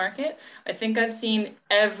from the market, I think I've seen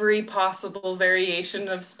every possible variation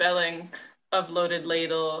of spelling of Loaded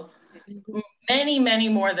Ladle. Many, many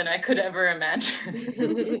more than I could ever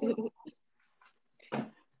imagine.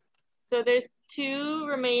 So there's 2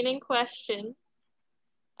 remaining questions.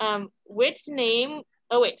 Which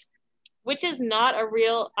is not a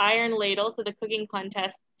real iron ladle, so the cooking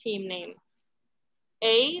contest team name?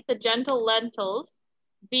 A, the Gentle Lentils.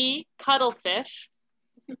 B, Cuttlefish.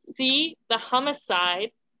 C, the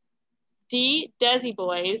Homicide. D, Desi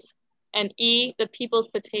Boys. And E, the People's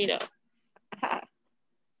Potato. Cap.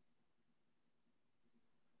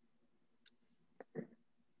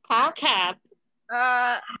 I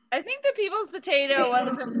think the People's Potato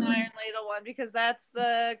was an Iron Ladle one because that's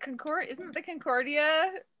the isn't it the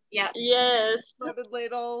Concordia? Yeah. Yes. Loaded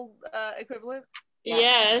ladle equivalent.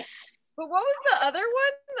 Yes. But what was the other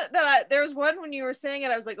one? There was one when you were saying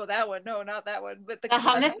it, I was like, oh, that one. No, not that one. But the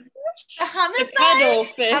hummus. The homicide. The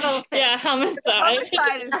cuddlefish. Cuddlefish. Yeah, homicide. The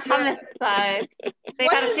homicide is The good. homicide. They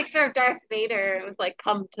had a picture of Darth Vader. It was like,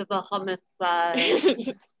 come to the homicide.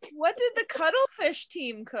 What did the cuddlefish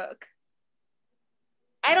team cook?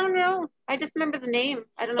 I don't know. I just remember the name.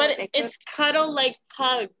 I don't know. But it's cuddle like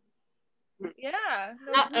pugs. Yeah.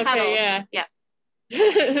 Not Okay, cuddle. yeah. Yeah.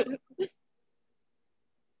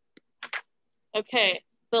 Okay,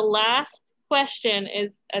 the last question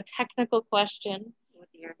is a technical question. Oh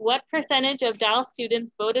dear. What percentage of DAL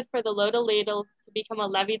students voted for the Ladle Ladle to become a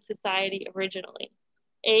levied society originally?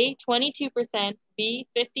 A, 22%, B,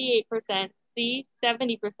 58%, C,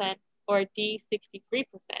 70%, or D, 63%?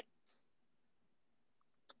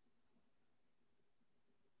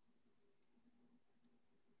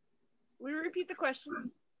 Will you repeat the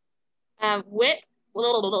question?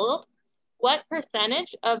 What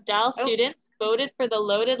percentage of DAL students voted for the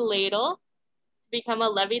loaded ladle to become a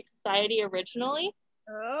levied society originally?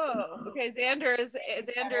 Oh, okay. Xander is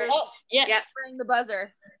yes. wearing the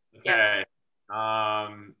buzzer. Okay.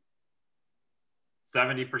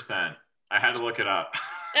 70%. I had to look it up.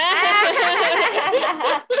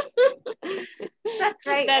 That's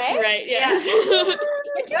right. That's right. Yes. That's a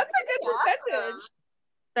good percentage.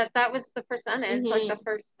 That was the percentage, like the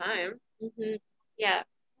first time. Yeah.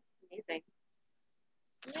 Amazing.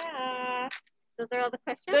 Yeah. Those are all the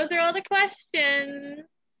questions? Those are all the questions.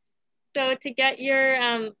 So to get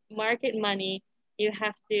your market money, you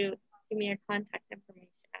have to give me your contact information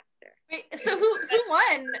after. Wait, so who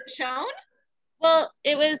won? Sean? Well,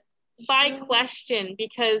 it was by question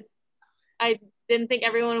because I didn't think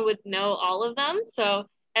everyone would know all of them. So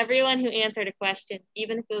everyone who answered a question,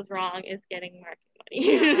 even if it was wrong, is getting market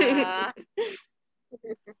money.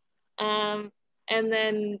 And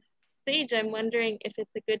then Sage, I'm wondering if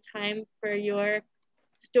it's a good time for your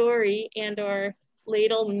story and or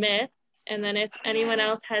ladle myth. And then if anyone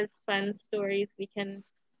else has fun stories, we can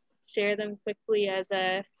share them quickly as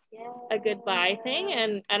a goodbye thing.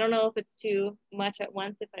 And I don't know if it's too much at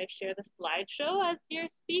once if I share the slideshow as you're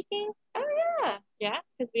speaking. Oh yeah. Yeah,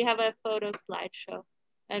 because we have a photo slideshow.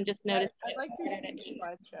 And just noticed. I'd like to see the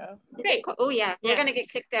slideshow. Great. Oh yeah. We're gonna get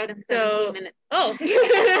kicked out in 17 minutes. Oh.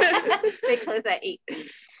 They close at 8.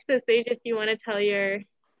 So Sage, if you want to tell your.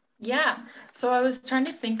 Yeah. So I was trying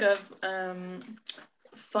to think of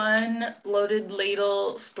fun loaded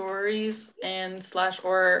ladle stories and /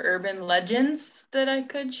 or urban legends that I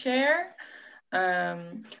could share.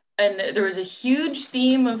 And there was a huge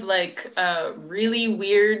theme of like really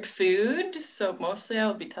weird food. So mostly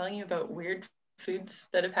I'll be telling you about weird foods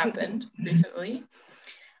that have happened recently.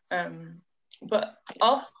 But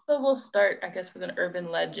also we'll start, I guess, with an urban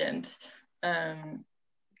legend.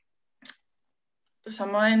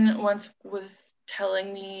 Someone once was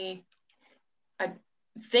telling me, I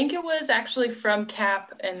think it was actually from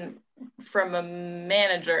CAP and from a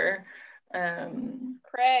manager.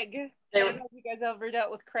 Craig. I don't know if you guys ever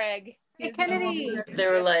dealt with Craig. They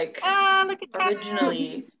were like, look at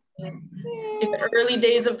originally, in the early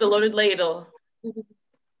days of the loaded ladle,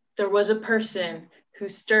 there was a person who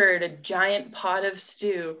stirred a giant pot of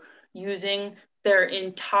stew using their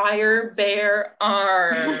entire bare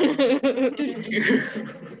arm.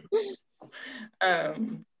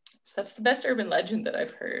 So that's the best urban legend that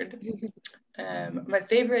I've heard. My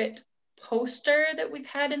favorite poster that we've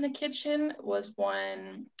had in the kitchen was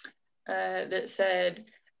one that said,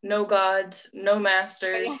 "No gods, no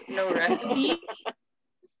masters, no recipe."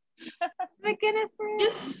 My goodness.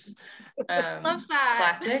 Yes. Love that.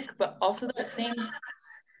 Classic, but also that same,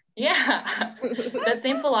 that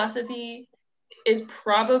same philosophy is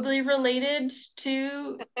probably related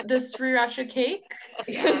to the sriracha cake.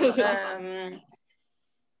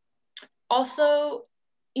 Also,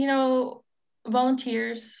 you know,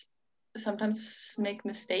 volunteers sometimes make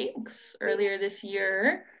mistakes. Earlier this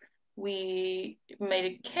year, we made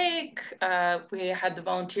a cake. We had the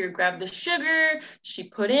volunteer grab the sugar. She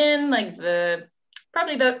put in like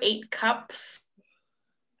probably about 8 cups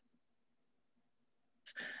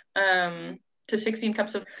to 16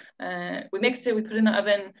 cups of, we mixed it, we put it in the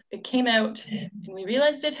oven. It came out and we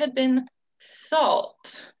realized it had been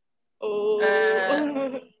salt.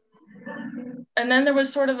 And then there was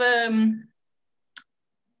sort of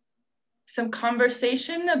some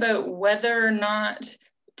conversation about whether or not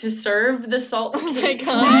to serve the salt cake.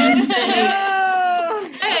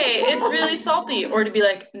 hey, it's really salty, or to be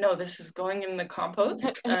like, no, this is going in the compost.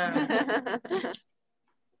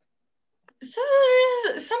 So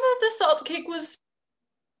some of the salt cake was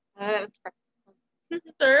served.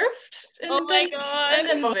 And Oh my God. And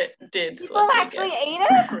then some of it did. People actually ate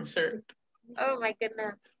it? Served. Oh my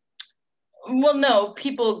goodness. Well, no,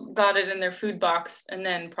 people got it in their food box and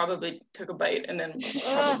then probably took a bite, and then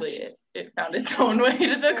probably it found its own way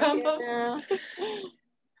to the compost.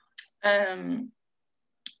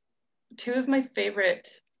 Two of my favorite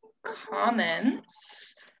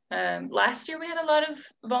comments. Last year we had a lot of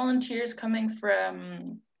volunteers coming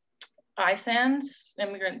from ISANS,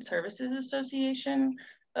 Immigrant Services Association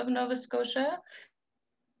of Nova Scotia.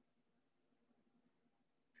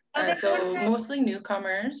 So mostly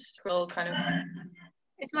newcomers, who kind of.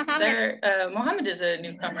 It's Mohammed. Mohammed is a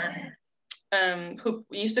newcomer who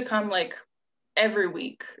used to come like every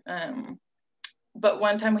week. But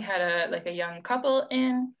one time we had a young couple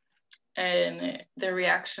in, and their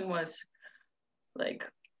reaction was like,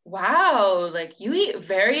 wow, like you eat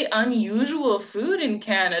very unusual food in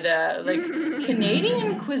Canada. Like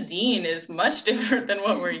Canadian cuisine is much different than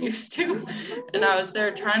what we're used to. And I was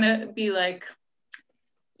there trying to be like,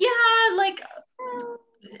 yeah, like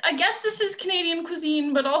I guess this is Canadian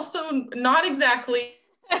cuisine, but also not exactly.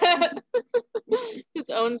 Its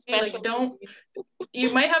own special. Like, you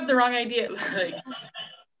might have the wrong idea. Like,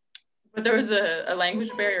 but there was a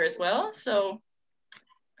language barrier as well, so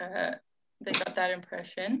they got that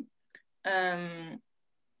impression. And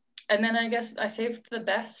then I guess I saved the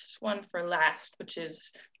best one for last, which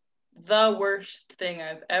is the worst thing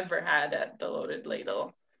I've ever had at the Loaded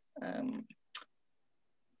Ladle.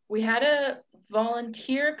 We had a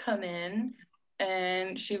volunteer come in,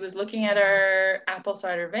 and she was looking at our apple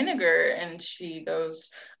cider vinegar, and she goes,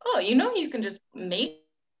 oh, you can just make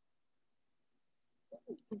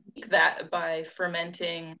that by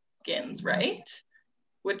fermenting skins, right?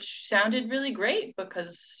 Which sounded really great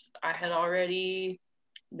because I had already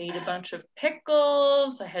made a bunch of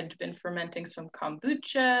pickles. I had been fermenting some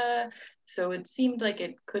kombucha. So it seemed like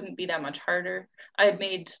it couldn't be that much harder. I had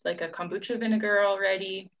made like a kombucha vinegar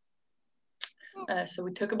already. So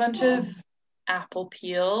we took a bunch of apple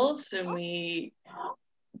peels and we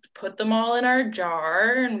put them all in our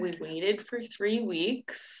jar, and we waited for 3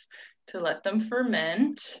 weeks to let them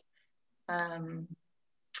ferment. And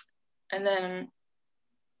then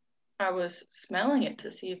I was smelling it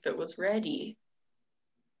to see if it was ready,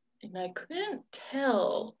 and I couldn't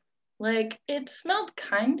tell. Like, it smelled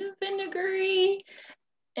kind of vinegary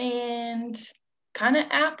and kind of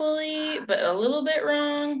appley, but a little bit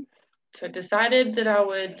wrong. So I decided that I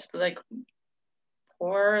would like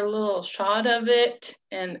pour a little shot of it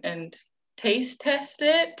and taste test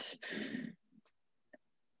it.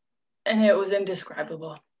 And it was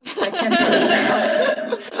indescribable. I can't tell you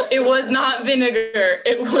guys. It was not vinegar.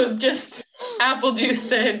 It was just apple juice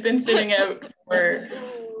that had been sitting out for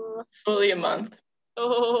fully a month.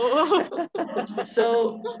 Oh.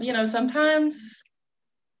 So, sometimes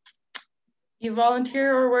you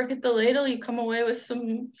volunteer or work at the Ladle, you come away with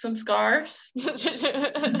some scars.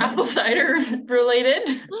 Apple cider related.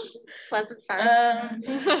 Pleasant farts.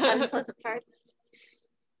 Unpleasant farts.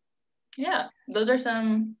 Yeah, those are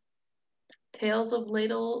some tales of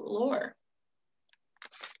Ladle lore.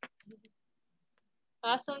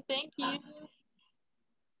 Awesome, thank you.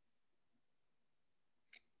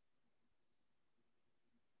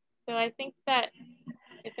 So I think that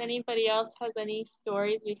if anybody else has any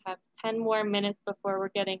stories, we have 10 more minutes before we're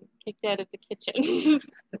getting kicked out of the kitchen.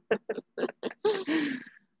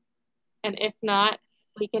 And if not,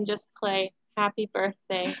 we can just play happy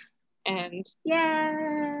birthday and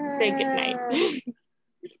say goodnight.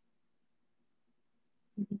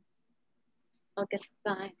 I'll get the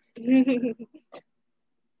sign.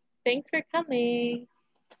 Thanks for coming.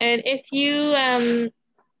 And if you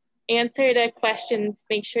answered a question,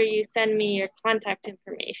 make sure you send me your contact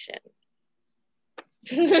information.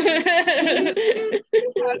 How do we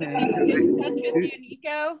stay in touch with you,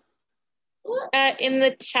 Nico? In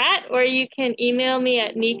the chat, or you can email me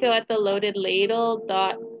at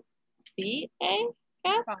nico@thelotedladle.ca.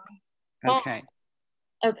 Yeah? Okay.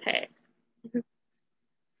 Okay.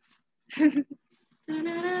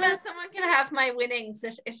 Someone can have my winnings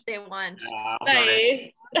if they want.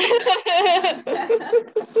 Nice.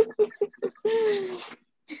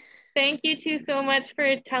 Thank you two so much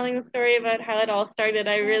for telling the story about how it all started.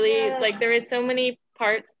 I really there were so many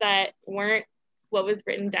parts that weren't what was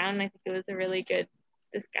written down. I think it was a really good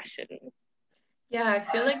discussion. Yeah, I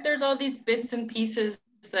feel like there's all these bits and pieces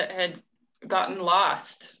that had gotten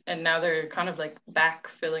lost, and now they're kind of like back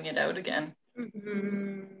filling it out again.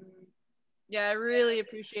 Mm-hmm. Yeah, I really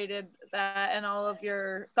appreciated that, and all of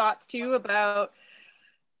your thoughts too about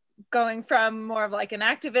going from more of like an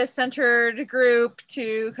activist centered group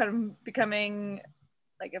to kind of becoming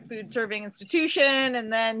like a food serving institution,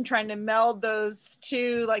 and then trying to meld those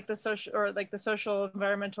two, like the social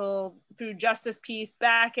environmental food justice piece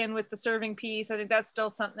back in with the serving piece. I think that's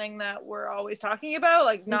still something that we're always talking about,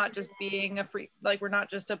 like not just being a free, like we're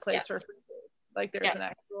not just a place for free food, like there's an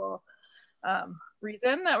actual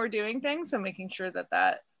reason that we're doing things. So making sure that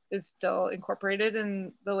that is still incorporated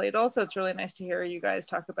in the ladle. So it's really nice to hear you guys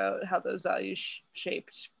talk about how those values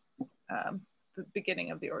shaped the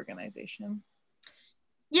beginning of the organization.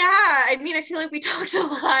 Yeah, I mean, I feel like we talked a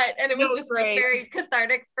lot, and it was just great. like very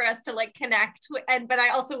cathartic for us to like connect. But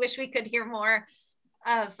I also wish we could hear more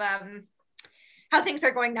of how things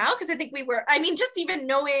are going now, because I think I mean, just even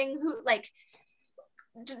knowing who, like,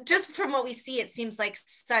 just from what we see, it seems like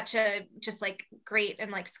such a just like great and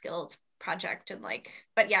like skilled project, and like,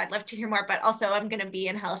 but yeah, I'd love to hear more. But also, I'm gonna be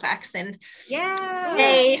in Halifax in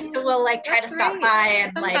May, so we'll like try to stop by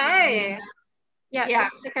and like,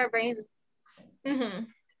 pick our brains.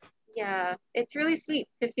 Yeah, it's really sweet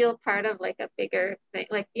to feel part of like a bigger thing,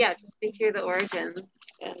 like just to hear the origins.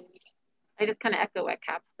 And I just kind of echo what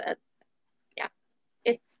Cap said. Yeah,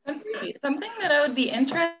 it's something that I would be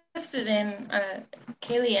interested in,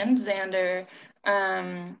 Kayleigh and Xander,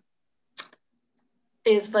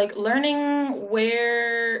 is like learning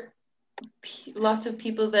where lots of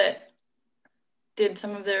people that did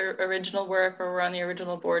some of their original work or were on the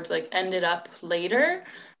original boards like ended up later.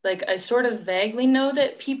 Like I sort of vaguely know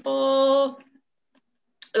that people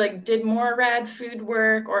like did more rad food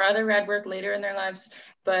work or other rad work later in their lives,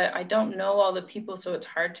 but I don't know all the people, so it's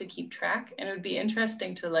hard to keep track. And it would be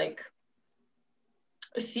interesting to like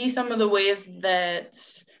see some of the ways that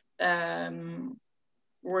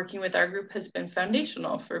working with our group has been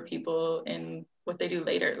foundational for people in what they do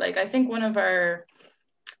later. Like I think one of our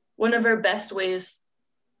best ways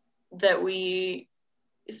that we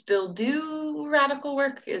still do radical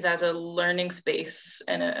work is as a learning space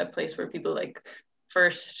and a place where people like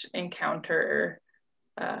first encounter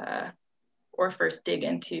or first dig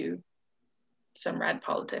into some rad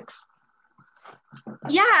politics.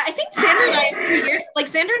 Yeah, I think Xander and I, for years, like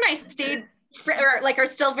Xander and I stayed or like are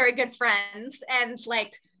still very good friends, and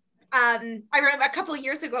like I remember a couple of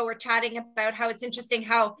years ago we're chatting about how it's interesting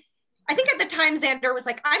how I think at the time Xander was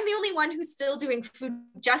like, I'm the only one who's still doing food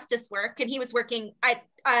justice work, and he was working at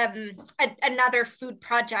another food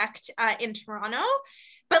project in Toronto.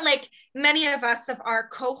 But like many of us of our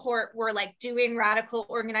cohort were like doing radical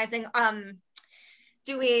organizing,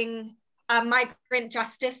 doing migrant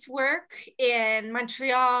justice work in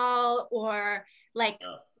Montreal, or like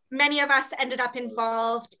many of us ended up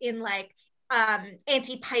involved in like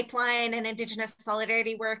anti-pipeline and Indigenous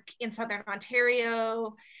solidarity work in Southern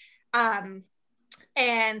Ontario.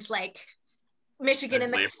 And like Michigan in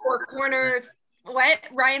the Four Corners. What?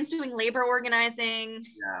 Ryan's doing labor organizing.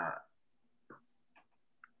 Yeah.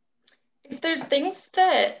 If there's things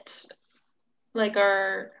that like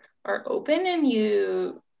are open and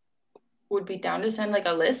you would be down to send like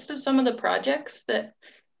a list of some of the projects that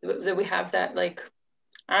we have that like,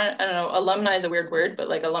 I don't know, alumni is a weird word, but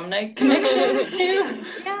like alumni connection to.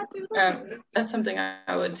 That's something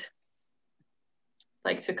I would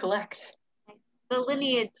like to collect. The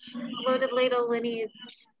lineage, loaded ladle lineage.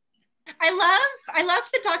 I love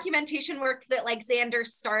the documentation work that like Xander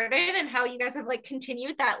started, and how you guys have like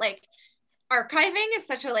continued that. Like archiving is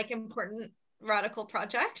such a like important radical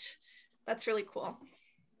project. That's really cool.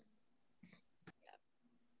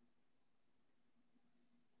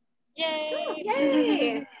 Yay!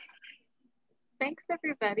 Yay! Thanks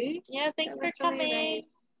everybody. Yeah, thanks for Really coming.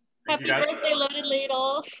 Nice. Happy birthday, Loaded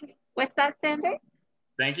Ladle. What's that, Xander?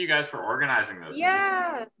 Thank you guys for organizing this.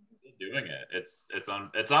 Yeah. Doing it. It's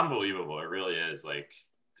unbelievable. It really is, like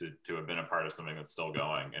to have been a part of something that's still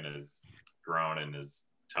going and has grown and has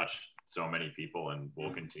touched so many people and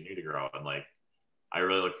will continue to grow. And like I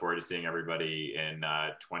really look forward to seeing everybody in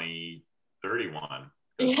 2031.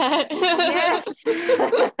 Yeah. Yes.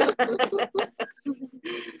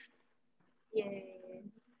 Yay.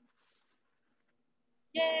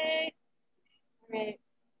 Yay. All right.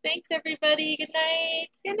 Thanks everybody. Good night.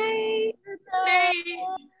 Good night. Good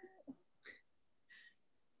night.